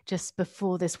just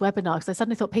before this webinar because I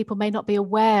suddenly thought people may not be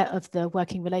aware of the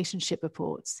working relationship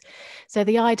reports. So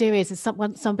the idea is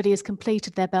once somebody has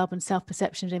completed their Belbin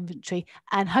self-perception inventory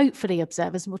and hopefully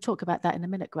observers, and we'll talk about that in a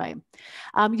minute, Grahame,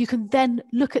 you can then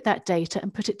look at that data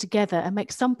and put it together and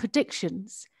make some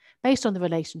predictions based on the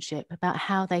relationship about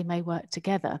how they may work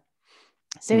together.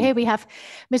 So here we have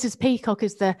Mrs. Peacock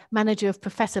as the manager of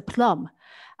Professor Plum,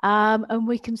 and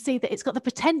we can see that it's got the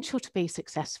potential to be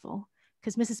successful,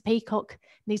 because Mrs. Peacock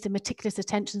needs the meticulous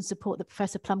attention and support that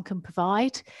Professor Plum can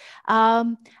provide.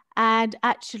 And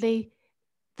actually,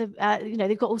 they've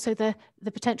got also the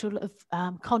potential of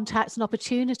contacts and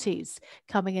opportunities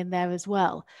coming in there as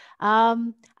well.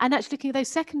 And actually looking at those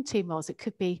second team roles, it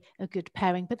could be a good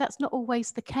pairing, but that's not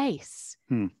always the case.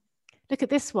 Look at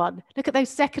this one. Look at those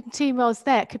second team roles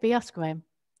there. It could be us, Grahame.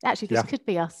 Actually, this could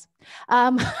be us.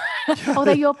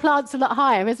 Although your plant's a lot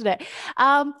higher, isn't it?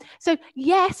 So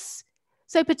yes,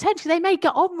 so potentially they may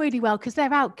get on really well because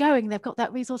they're outgoing, they've got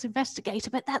that resource investigator,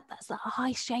 but that's a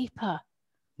high shaper.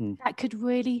 That could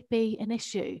really be an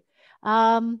issue.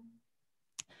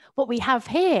 What we have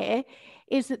here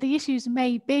is that the issues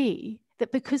may be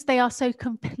that because they are so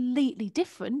completely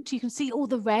different, you can see all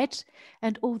the red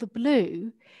and all the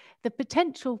blue, the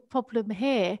potential problem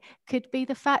here could be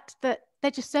the fact that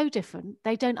they're just so different,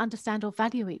 they don't understand or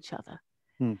value each other.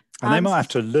 And they might have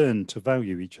to learn to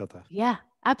value each other. Yeah.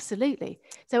 Absolutely.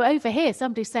 So over here,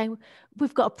 somebody's saying,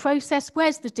 we've got a process,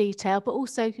 where's the detail, but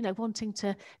also, wanting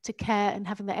to care and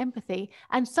having that empathy.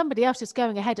 And somebody else is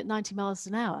going ahead at 90 miles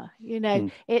an hour.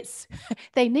 It's,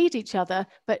 they need each other,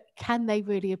 but can they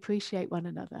really appreciate one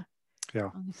another?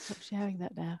 Yeah. I'm going to stop sharing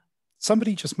that now.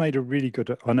 Somebody just made a really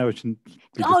good, I know it shouldn't be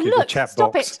look, the chat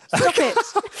stop box. Stop it.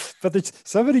 But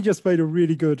somebody just made a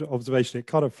really good observation. It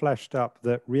kind of flashed up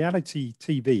that reality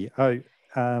TV,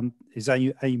 is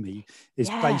Amy, is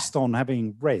based on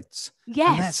having reds. Yes.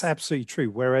 And that's absolutely true.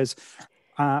 Whereas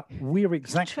we're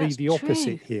exactly the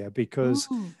opposite here because,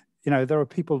 there are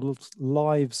people's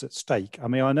lives at stake. I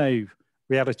mean, I know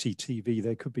reality TV,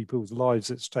 there could be people's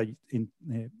lives at stake in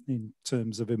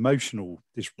terms of emotional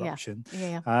disruption.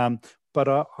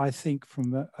 But I think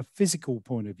from a physical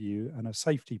point of view and a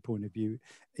safety point of view,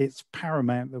 it's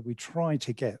paramount that we try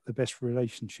to get the best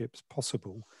relationships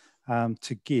possible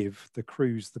to give the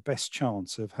crews the best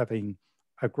chance of having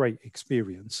a great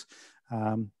experience.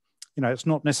 It's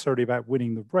not necessarily about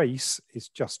winning the race, it's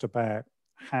just about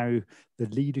how the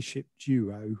leadership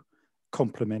duo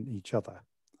complement each other.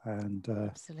 And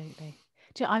absolutely.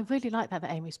 I really like that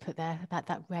Amy's put there about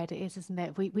that red. It is, isn't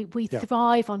it? We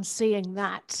thrive on seeing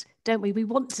that, don't we? We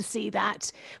want to see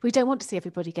that. We don't want to see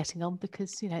everybody getting on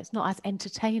because, it's not as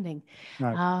entertaining,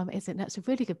 is it? That's a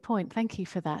really good point. Thank you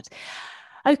for that.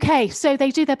 Okay, so they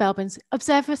do their Belbins.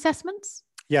 Observer assessments?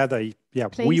 Yeah, we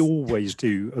Please? always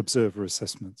do observer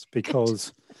assessments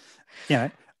because, you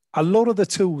know, a lot of the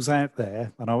tools out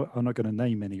there, and I'm not going to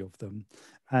name any of them,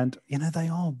 and, you know, they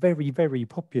are very, very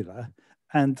popular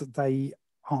and they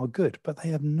are good, but they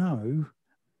have no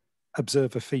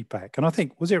observer feedback. And I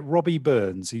think, was it Robbie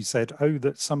Burns who said, oh,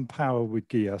 that some power would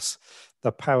give us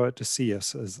the power to see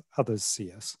us as others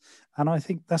see us. And I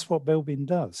think that's what Belbin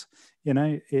does. You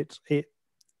know,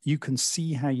 you can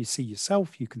see how you see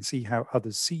yourself, you can see how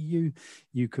others see you,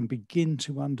 you can begin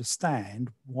to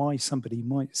understand why somebody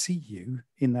might see you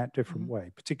in that different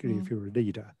way, particularly if you're a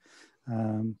leader.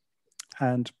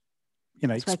 And, you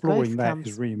know, That's exploring that comes.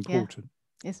 is really important.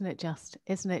 Yeah. Isn't it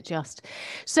just?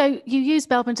 So you use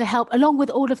Belbin to help along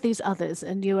with all of these others,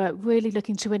 and you are really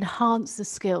looking to enhance the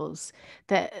skills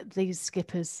that these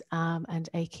skippers and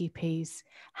AQPs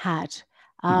had.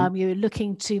 You're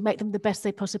looking to make them the best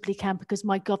they possibly can because,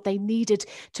 my God, they needed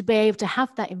to be able to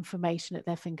have that information at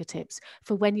their fingertips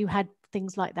for when you had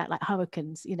things like that, like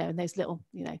hurricanes, you know, and those little,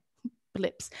 you know,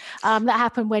 blips that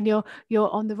happen when you're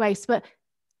on the race. But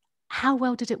how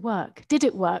well did it work? Did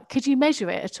it work? Could you measure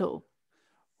it at all?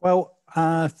 Well,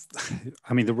 I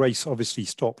mean, the race obviously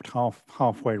stopped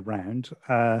halfway around.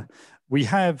 We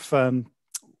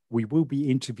will be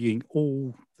interviewing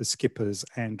all the skippers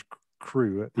and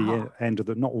crew at the end of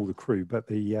not all the crew, but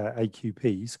the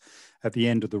AQPs at the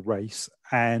end of the race.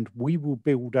 And we will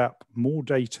build up more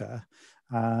data,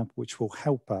 which will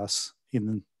help us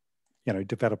in, you know,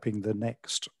 developing the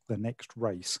next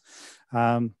race.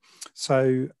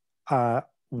 So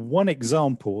one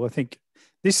example, I think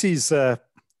this is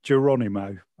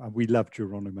Geronimo. We love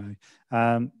Geronimo.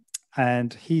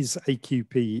 And his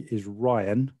AQP is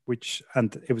Ryan,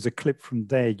 and it was a clip from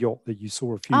their yacht that you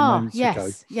saw a few moments ago.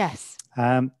 Yes.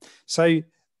 So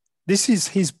this is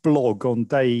his blog on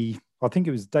day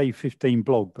 15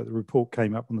 blog, but the report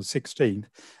came up on the 16th,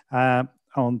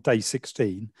 on day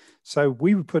 16. So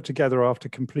we were put together after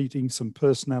completing some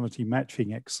personality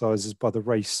matching exercises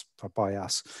by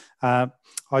us.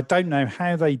 I don't know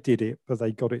how they did it, but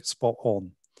they got it spot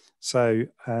on. So,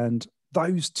 and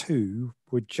those two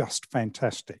were just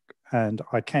fantastic. And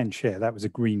I can share that was a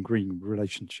green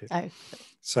relationship. Oh,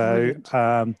 so,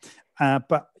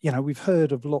 but, you know, we've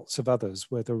heard of lots of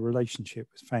others where the relationship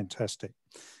was fantastic.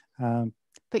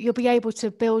 But you'll be able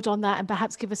to build on that and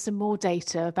perhaps give us some more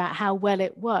data about how well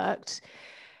it worked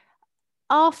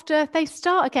after they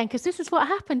start again, because this is what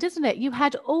happened, isn't it? You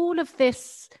had all of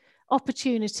this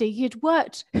opportunity. You'd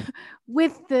worked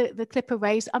with the Clipper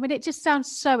race. I mean, it just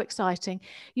sounds so exciting.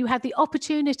 You had the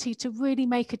opportunity to really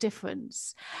make a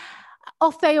difference.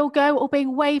 Off they all go, all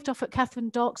being waved off at Catherine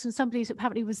Docks, and somebody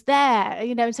apparently was there,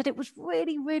 you know, and said it was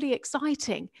really, really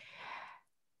exciting.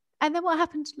 And then what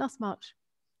happened last March?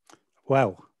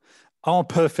 Well, our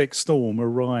perfect storm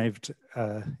arrived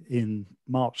in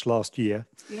March last year.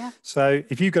 Yeah. So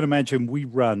if you can imagine, we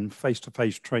run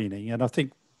face-to-face training, and I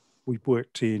think we've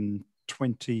worked in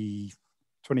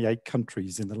 28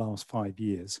 countries in the last 5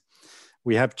 years.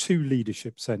 We have 2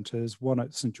 leadership centres, one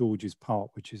at St George's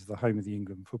Park, which is the home of the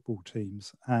England football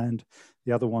teams, and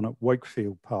the other one at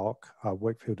Wakefield Park,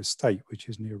 Wakefield Estate, which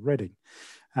is near Reading.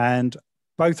 And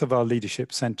both of our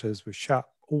leadership centres were shut,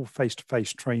 all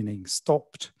face-to-face training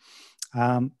stopped.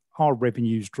 Our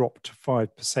revenues dropped to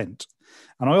 5%.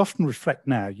 And I often reflect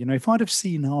now, you know, if I'd have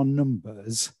seen our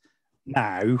numbers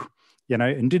now, you know,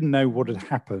 and didn't know what had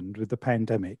happened with the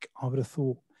pandemic, I would have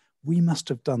thought we must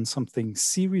have done something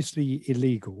seriously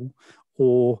illegal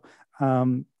or,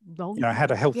 wrong, you know,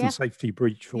 had a health and safety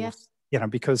breach or, you know,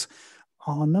 because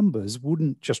our numbers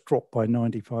wouldn't just drop by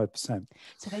 95%.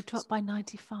 So they dropped by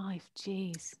 95,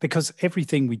 geez. Because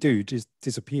everything we do just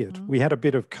disappeared. We had a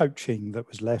bit of coaching that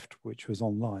was left, which was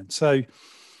online. So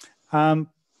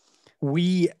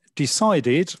we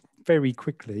decided very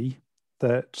quickly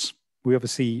that we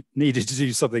obviously needed to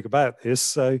do something about this.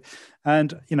 So,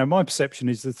 and, you know, my perception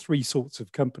is there's 3 sorts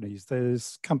of companies.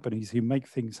 There's companies who make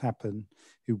things happen,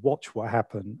 who watch what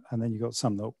happened, and then you've got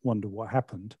some that wonder what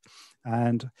happened.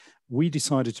 And we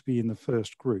decided to be in the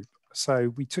first group.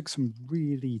 So we took some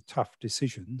really tough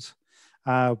decisions.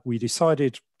 We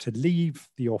decided to leave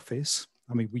the office.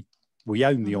 I mean, we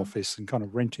own the office and kind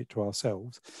of rent it to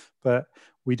ourselves, but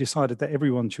we decided that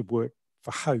everyone should work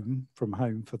from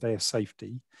home for their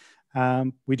safety.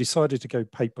 We decided to go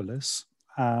paperless,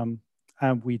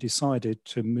 and we decided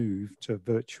to move to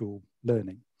virtual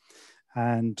learning.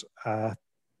 And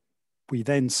we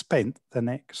then spent the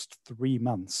next 3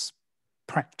 months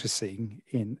practicing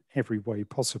in every way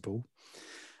possible.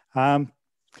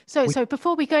 So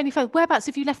before we go any further, whereabouts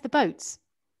have you left the boats?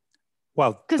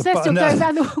 Well, because they're still going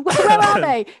around the where are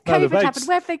they? No, COVID happened.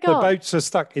 Where have they the gone? boats are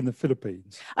stuck in the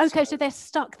Philippines. Okay, so they're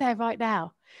stuck there right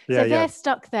now. Yeah, So they're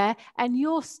stuck there, and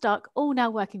you're stuck all now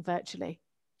working virtually.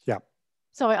 Yeah.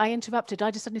 Sorry, I interrupted.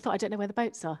 I just suddenly thought I don't know where the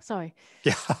boats are. Sorry.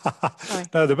 Yeah. Sorry.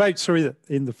 No, the boats are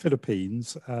in the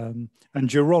Philippines, and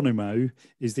Geronimo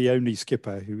is the only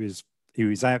skipper who is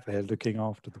out there looking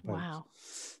after the boats. Wow.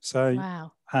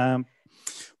 So, wow.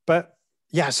 But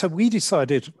yeah, so we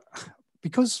decided,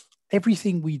 because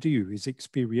everything we do is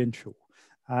experiential,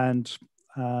 and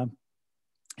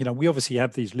we obviously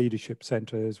have these leadership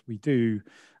centers. We do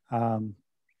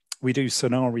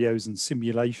scenarios and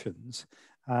simulations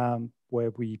where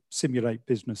we simulate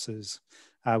businesses.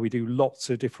 We do lots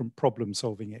of different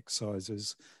problem-solving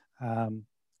exercises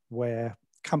where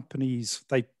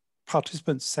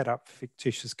participants set up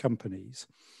fictitious companies,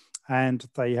 and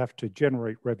they have to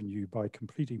generate revenue by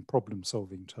completing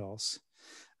problem-solving tasks.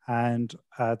 And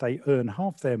they earn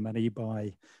half their money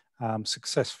by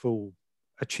successful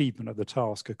achievement of the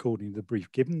task according to the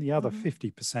brief given. The other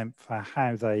 50% for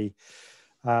how they,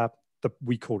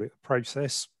 we call it the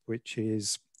process, which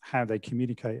is how they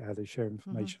communicate, how they share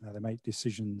information, how they make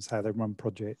decisions, how they run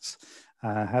projects,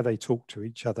 how they talk to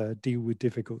each other, deal with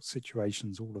difficult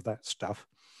situations, all of that stuff.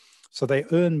 So they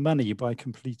earn money by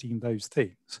completing those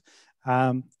things.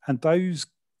 And those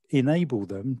enable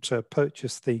them to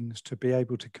purchase things to be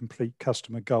able to complete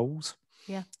customer goals.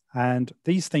 Yeah. And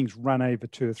these things run over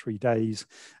 2 or 3 days.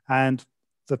 And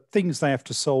the things they have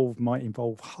to solve might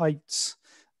involve heights.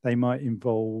 They might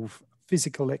involve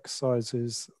physical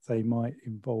exercises. They might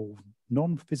involve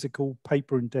non-physical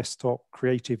paper and desktop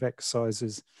creative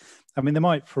exercises. I mean, they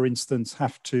might, for instance,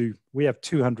 we have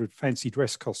 200 fancy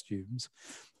dress costumes.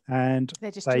 And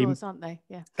they're just yours, aren't they?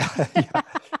 Yeah.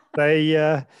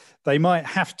 Yeah. They might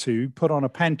have to put on a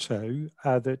panto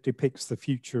that depicts the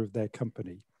future of their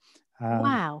company.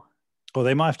 Wow. Or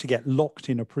they might have to get locked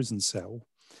in a prison cell.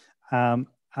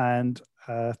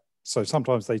 So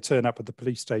sometimes they turn up at the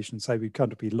police station and say, we've come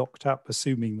to be locked up,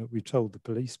 assuming that we've told the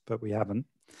police, but we haven't.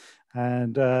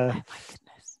 And oh my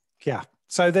goodness. Yeah.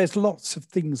 So there's lots of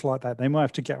things like that. They might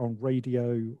have to get on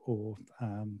radio or...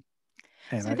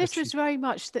 So this was very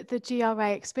much the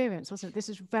GRA experience, wasn't it? This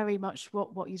is very much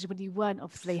what you did when you weren't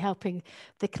obviously helping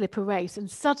the Clipper race, and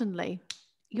suddenly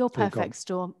your perfect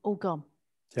storm, all gone.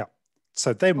 Yeah.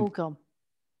 So then all gone.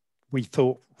 We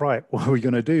thought, right, what are we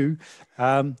going to do?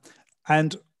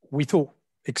 And we thought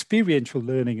experiential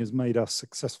learning has made us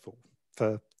successful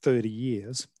for 30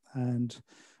 years, and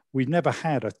we've never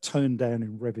had a turn down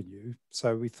in revenue.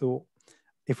 So we thought,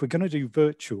 if we're going to do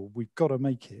virtual, we've got to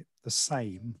make it the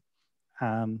same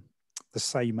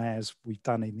as we've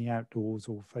done in the outdoors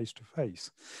or face-to-face.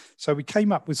 So we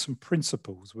came up with some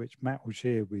principles, which Matt will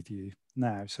share with you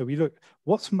now. So we looked,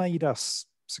 what's made us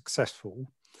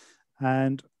successful?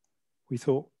 And we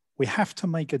thought, we have to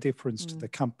make a difference to the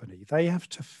company. They have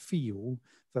to feel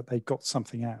that they got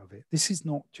something out of it. This is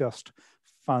not just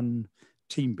fun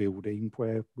team building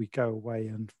where we go away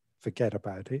and forget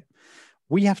about it.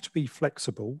 We have to be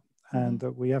flexible, and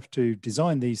that we have to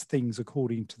design these things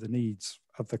according to the needs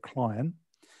of the client.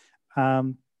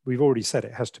 We've already said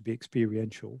it has to be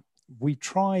experiential. We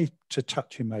try to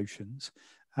touch emotions,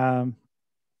 and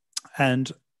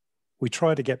we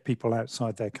try to get people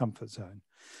outside their comfort zone.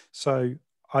 So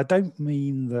I don't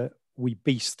mean that we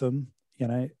beast them.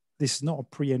 This is not a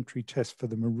pre-entry test for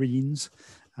the Marines.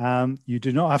 You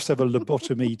do not have to have a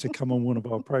lobotomy to come on one of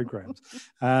our programs.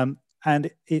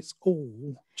 And it's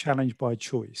all challenge by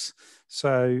choice.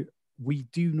 So we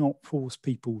do not force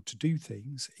people to do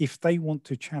things. If they want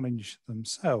to challenge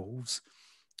themselves,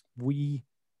 we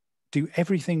do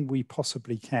everything we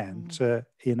possibly can to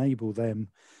enable them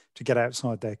to get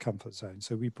outside their comfort zone.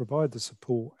 So we provide the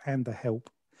support and the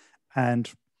help,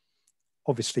 and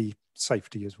obviously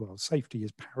safety as well. Safety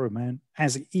is paramount,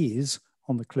 as it is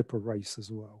on the Clipper race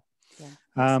as well. Yeah.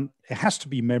 It has to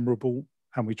be memorable,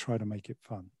 and we try to make it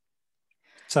fun.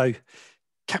 So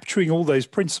capturing all those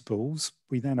principles,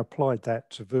 we then applied that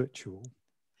to virtual.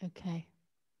 Okay.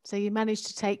 So you managed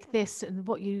to take this and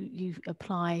what you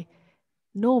apply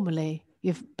normally,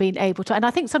 you've been able to, and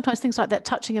I think sometimes things like that,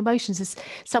 touching emotions, is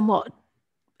somewhat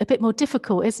a bit more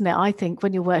difficult, isn't it? I think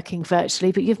when you're working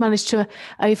virtually, but you've managed to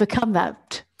overcome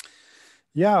that.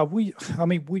 Yeah,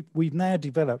 we've now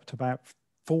developed about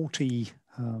 40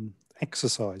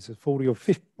 exercises, 40 or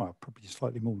 50, well, probably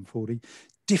slightly more than 40,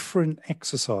 different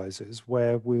exercises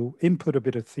where we'll input a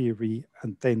bit of theory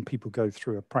and then people go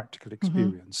through a practical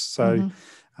experience. So,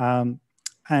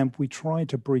 And we try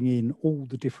to bring in all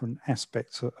the different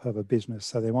aspects of a business.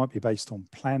 So they might be based on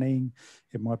planning,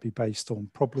 it might be based on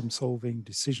problem solving,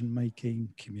 decision making,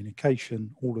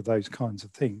 communication, all of those kinds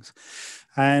of things.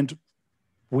 And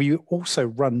we also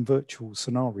run virtual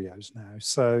scenarios now.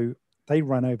 So they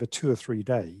run over 2 or 3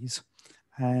 days.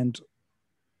 And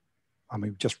I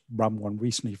mean, we've just run one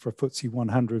recently for FTSE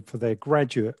 100 for their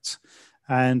graduates.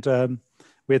 And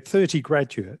we had 30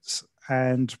 graduates,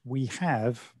 and we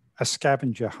have a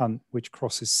scavenger hunt which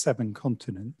crosses 7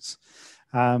 continents.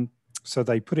 So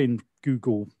they put in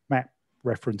Google Map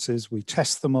references. We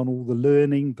test them on all the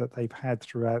learning that they've had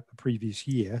throughout the previous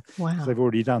year. Wow. They've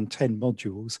already done 10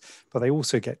 modules, but they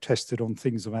also get tested on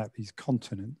things about these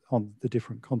continents, on the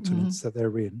different continents that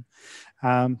they're in.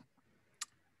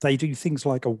 They do things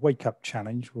like a wake-up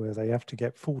challenge where they have to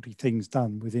get 40 things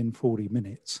done within 40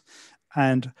 minutes.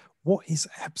 And what is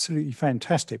absolutely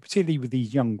fantastic, particularly with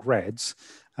these young grads,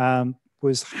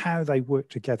 was how they work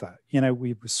together. You know,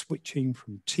 we were switching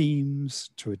from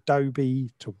Teams to Adobe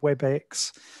to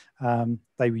WebEx.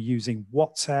 They were using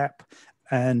WhatsApp,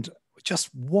 and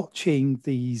just watching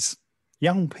these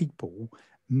young people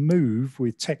move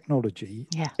with technology,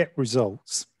 get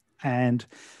results. And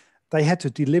they had to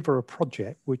deliver a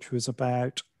project which was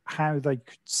about how they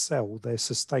could sell their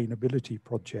sustainability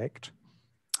project,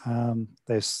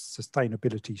 their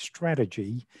sustainability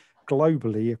strategy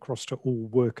globally across to all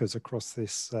workers across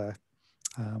this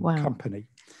company.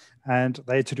 And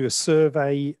they had to do a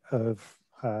survey of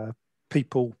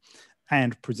people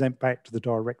and present back to the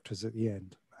directors at the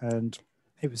end. And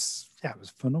it was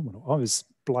phenomenal. I was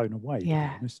blown away, to be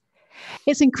honest.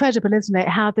 It's incredible, isn't it?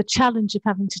 How the challenge of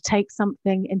having to take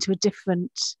something into a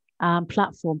different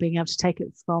platform, being able to take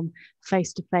it from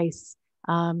face-to-face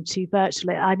to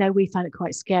virtual. I know we found it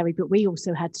quite scary, but we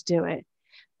also had to do it.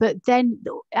 But then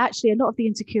actually a lot of the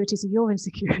insecurities are your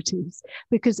insecurities,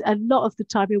 because a lot of the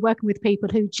time you're working with people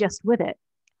who just with it.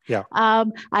 Yeah.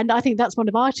 And I think that's one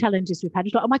of our challenges we've had.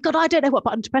 It's like, oh my God, I don't know what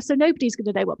button to press, so nobody's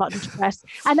going to know what button to press.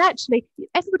 And actually,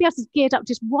 everybody else is geared up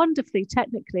just wonderfully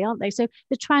technically, aren't they? So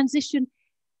the transition,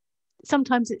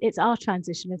 sometimes it's our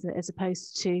transition, isn't it, as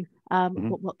opposed to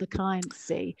what the clients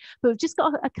see. But we've just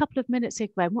got a couple of minutes here,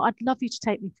 Grahame. What I'd love you to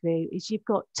take me through is you've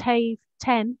got 10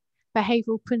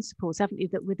 behavioural principles, haven't you,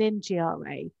 that within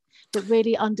GRA that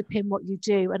really underpin what you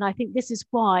do. And I think this is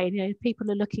why, you know,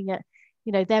 people are looking at,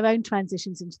 you know, their own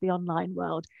transitions into the online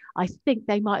world. I think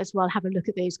they might as well have a look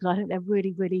at these, because I think they're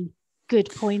really, really good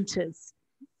pointers.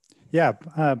 Yeah,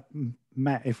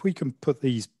 Matt, if we can put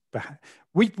these back,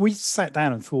 we sat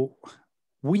down and thought,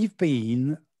 we've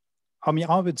been, I mean,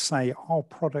 I would say our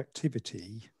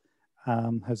productivity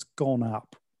has gone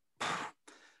up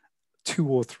 2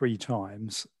 or 3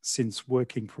 times since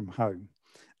working from home.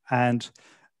 And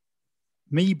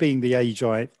me being the age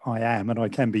I am, and I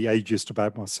can be ageist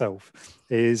about myself,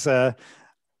 is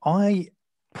I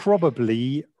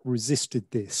probably resisted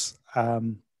this.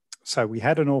 So we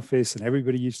had an office and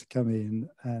everybody used to come in,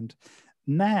 and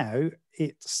now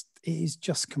it is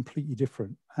just completely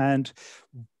different. And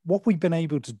what we've been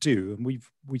able to do, and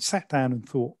we sat down and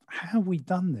thought, how have we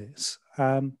done this?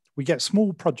 We get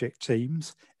small project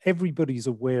teams. Everybody's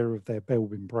aware of their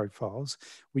Belbin profiles.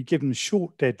 We give them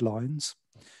short deadlines.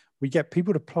 We get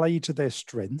people to play to their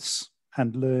strengths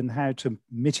and learn how to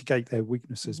mitigate their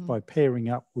weaknesses by pairing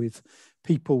up with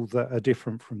people that are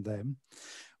different from them.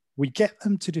 We get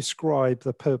them to describe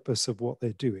the purpose of what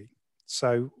they're doing.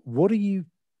 So what are you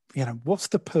know, what's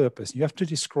the purpose? You have to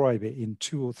describe it in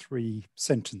 2 or 3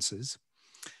 sentences.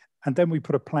 And then we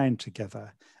put a plan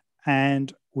together,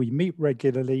 and we meet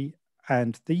regularly.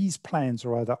 And these plans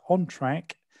are either on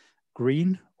track,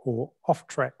 green, or off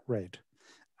track, red.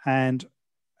 And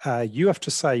you have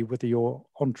to say whether you're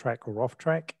on track or off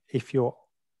track. If you're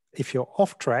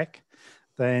off track,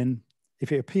 then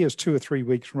if it appears 2 or 3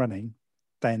 weeks running,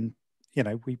 then, you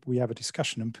know, we have a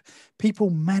discussion, and people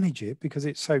manage it because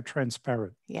it's so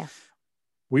transparent. Yeah.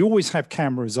 We always have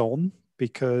cameras on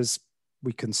because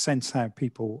we can sense how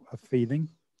people are feeling,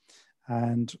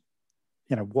 and,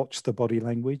 you know, watch the body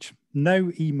language.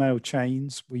 No email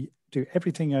chains. We do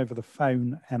everything over the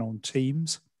phone and on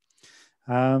Teams.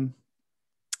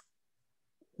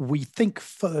 We think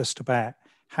first about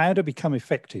how to become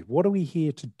effective. What are we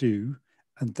here to do?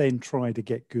 And then try to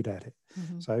get good at it.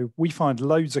 So we find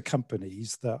loads of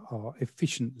companies that are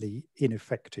efficiently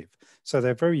ineffective. So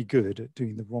they're very good at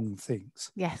doing the wrong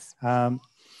things. Yes.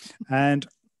 And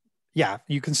yeah,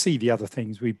 you can see the other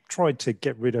things. We've tried to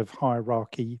get rid of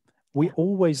hierarchy. We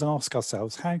always ask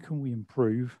ourselves, how can we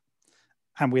improve?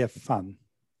 And we have fun.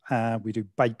 We do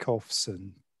bake-offs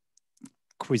and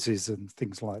quizzes and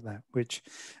things like that,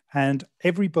 and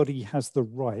everybody has the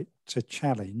right to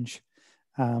challenge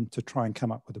to try and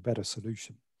come up with a better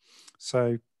solution.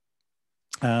 So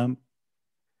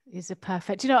These are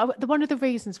perfect. You know, one of the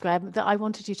reasons, Grahame, that I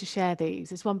wanted you to share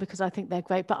these is one, because I think they're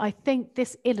great, but I think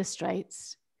this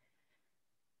illustrates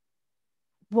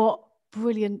what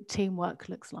brilliant teamwork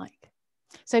looks like.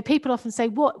 So people often say,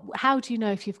 how do you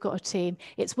know if you've got a team?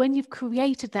 It's when you've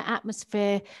created the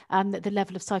atmosphere, the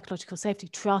level of psychological safety,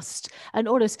 trust, and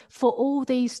all this. For all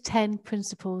these 10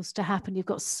 principles to happen, you've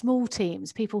got small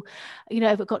teams, people, you know,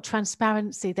 have got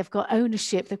transparency, they've got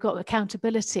ownership, they've got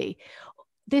accountability.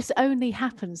 This only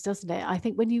happens, doesn't it? I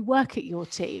think when you work at your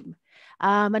team,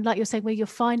 and like you're saying, where you're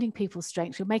finding people's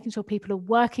strengths, you're making sure people are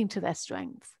working to their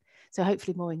strengths. So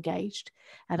hopefully more engaged.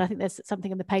 And I think there's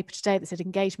something in the paper today that said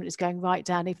engagement is going right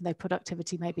down, even though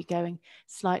productivity may be going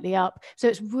slightly up. So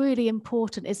it's really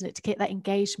important, isn't it, to get that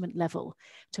engagement level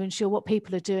to ensure what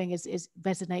people are doing is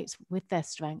resonates with their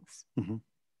strengths. Mm-hmm.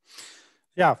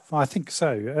 Yeah, I think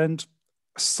so. And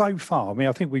so far, I mean,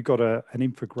 I think we've got an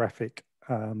infographic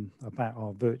about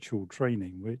our virtual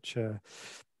training, which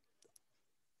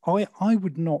I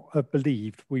would not have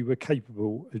believed we were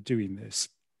capable of doing this.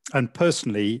 And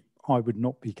personally, I would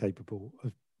not be capable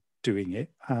of doing it.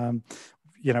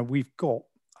 You know, we've got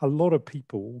a lot of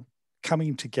people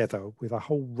coming together with a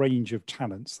whole range of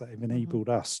talents that have enabled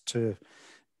us to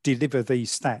deliver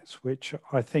these stats, which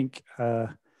I think,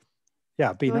 have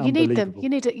been well, you unbelievable.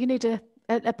 need them. You need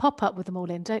a pop-up with them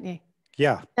all in, don't you?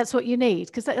 Yeah. That's what you need.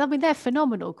 Because, I mean, they're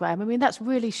phenomenal, Grahame. I mean, that's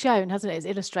really shown, hasn't it? It's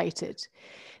illustrated.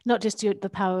 Not just the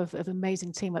power of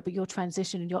amazing teamwork, but your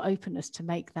transition and your openness to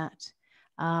make that.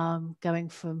 Going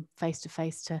from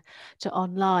face-to-face to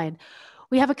online.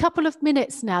 We have a couple of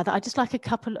minutes now that I'd just like a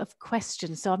couple of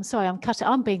questions. So I'm sorry,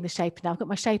 I'm being the shaper now. I've got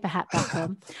my shaper hat back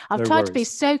on. I've tried to be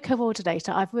so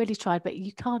coordinator. I've really tried, but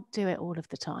you can't do it all of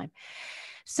the time.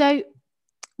 So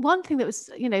one thing that was,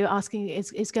 you know, asking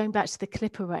is going back to the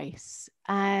Clipper race.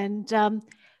 And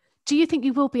do you think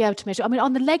you will be able to measure? I mean,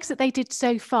 on the legs that they did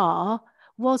so far,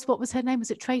 what was her name?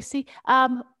 Was it Tracy?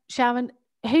 Sharon,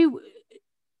 who...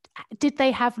 Did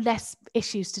they have less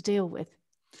issues to deal with?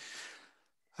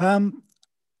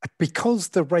 Because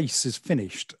the race is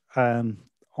finished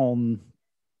on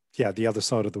the other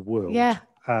side of the world. Yeah.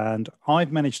 And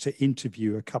I've managed to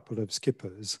interview a couple of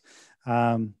skippers.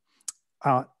 If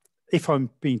I'm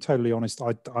being totally honest,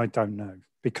 I don't know,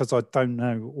 because I don't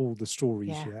know all the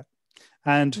stories yet.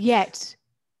 And yet.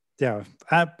 Yeah.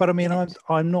 But I mean,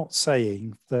 I'm not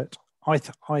saying that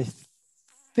I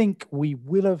think we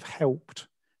will have helped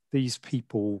these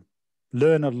people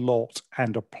learn a lot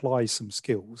and apply some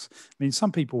skills. I mean, some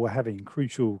people were having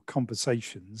crucial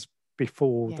conversations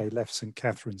before they left St.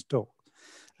 Catherine's Dock.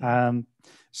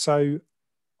 So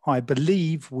I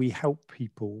believe we help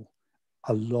people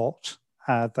a lot.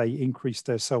 They increased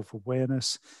their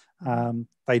self-awareness.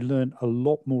 They learned a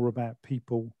lot more about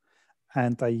people,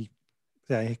 and they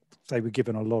were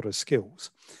given a lot of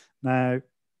skills. Now,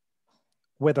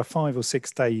 whether 5 or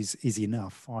 6 days is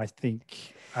enough, I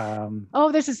think.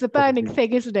 This is the burning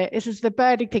thing, isn't it? This is the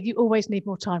burning thing. You always need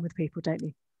more time with people, don't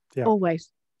you? Yeah. Always.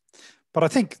 But I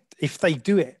think if they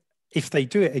do it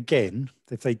again,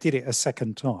 if they did it a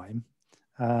second time,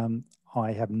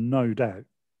 I have no doubt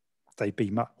they'd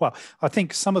be much. Well, I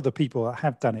think some of the people that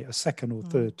have done it a second or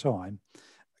third time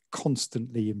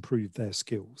constantly improve their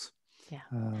skills. Yeah.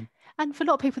 And for a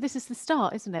lot of people, this is the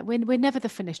start, isn't it? We're never the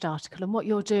finished article. And what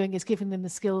you're doing is giving them the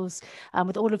skills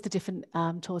with all of the different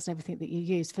tools and everything that you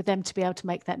use for them to be able to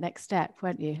make that next step,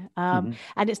 won't you? And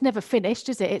it's never finished,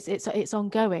 is it? It's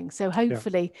ongoing. So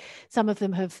hopefully some of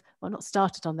them have, not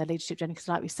started on their leadership journey, because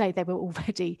like we say, they were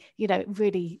already,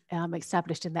 really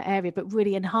established in that area, but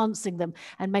really enhancing them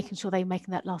and making sure they're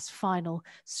making that last final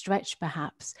stretch,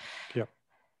 perhaps. Yeah.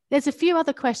 There's a few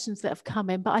other questions that have come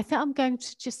in, but I think I'm going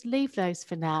to just leave those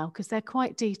for now because they're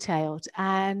quite detailed.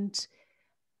 And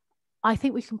I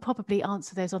think we can probably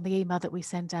answer those on the email that we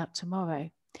send out tomorrow.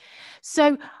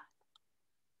 So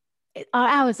our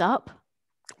hour's up.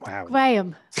 Wow.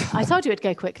 Grahame, I told you it'd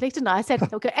go quickly, didn't I? I said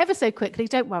it'll go ever so quickly,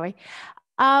 don't worry.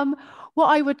 What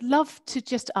I would love to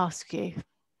just ask you,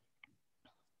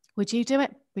 would you do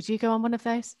it? Would you go on one of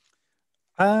those?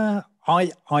 I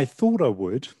thought I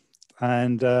would.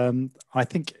 And I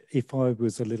think if I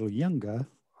was a little younger,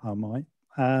 I might.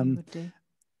 You would do.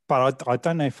 But I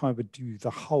don't know if I would do the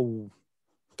whole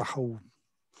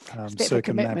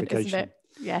circumnavigation. Isn't it?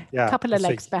 Yeah, a couple of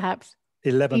legs perhaps.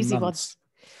 11 Easy months.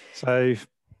 So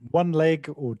 1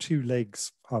 leg or 2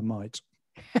 legs, I might.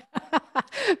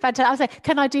 Fantastic. I was like,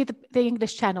 can I do the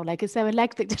English Channel leg? Is there a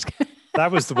leg that just...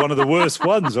 That was one of the worst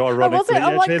ones, ironically.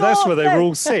 Oh, actually, that's where they were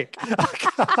all sick.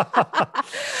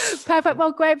 Perfect.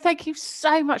 Well, Grahame, thank you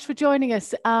so much for joining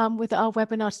us with our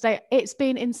webinar today. It's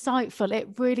been insightful. It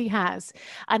really has.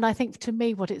 And I think to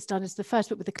me, what it's done is the first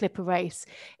bit with the clipper race.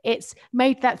 It's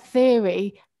made that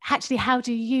theory, actually, how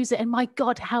do you use it? And my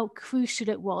God, how crucial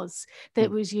it was that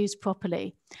it was used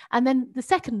properly. And then the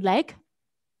second leg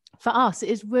for us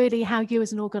is really how you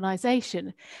as an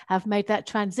organization have made that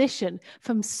transition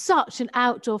from such an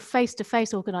outdoor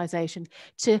face-to-face organization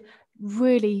to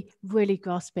really, really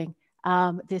grasping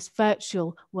this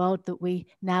virtual world that we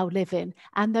now live in.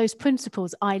 And those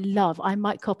principles I love. I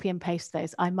might copy and paste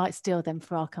those. I might steal them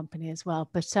for our company as well.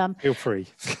 But feel free.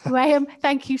 Grahame,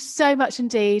 thank you so much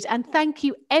indeed. And thank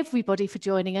you everybody for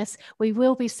joining us. We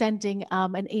will be sending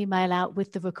an email out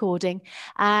with the recording.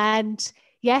 And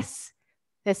yes,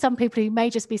 there's some people who may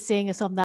just be seeing us on that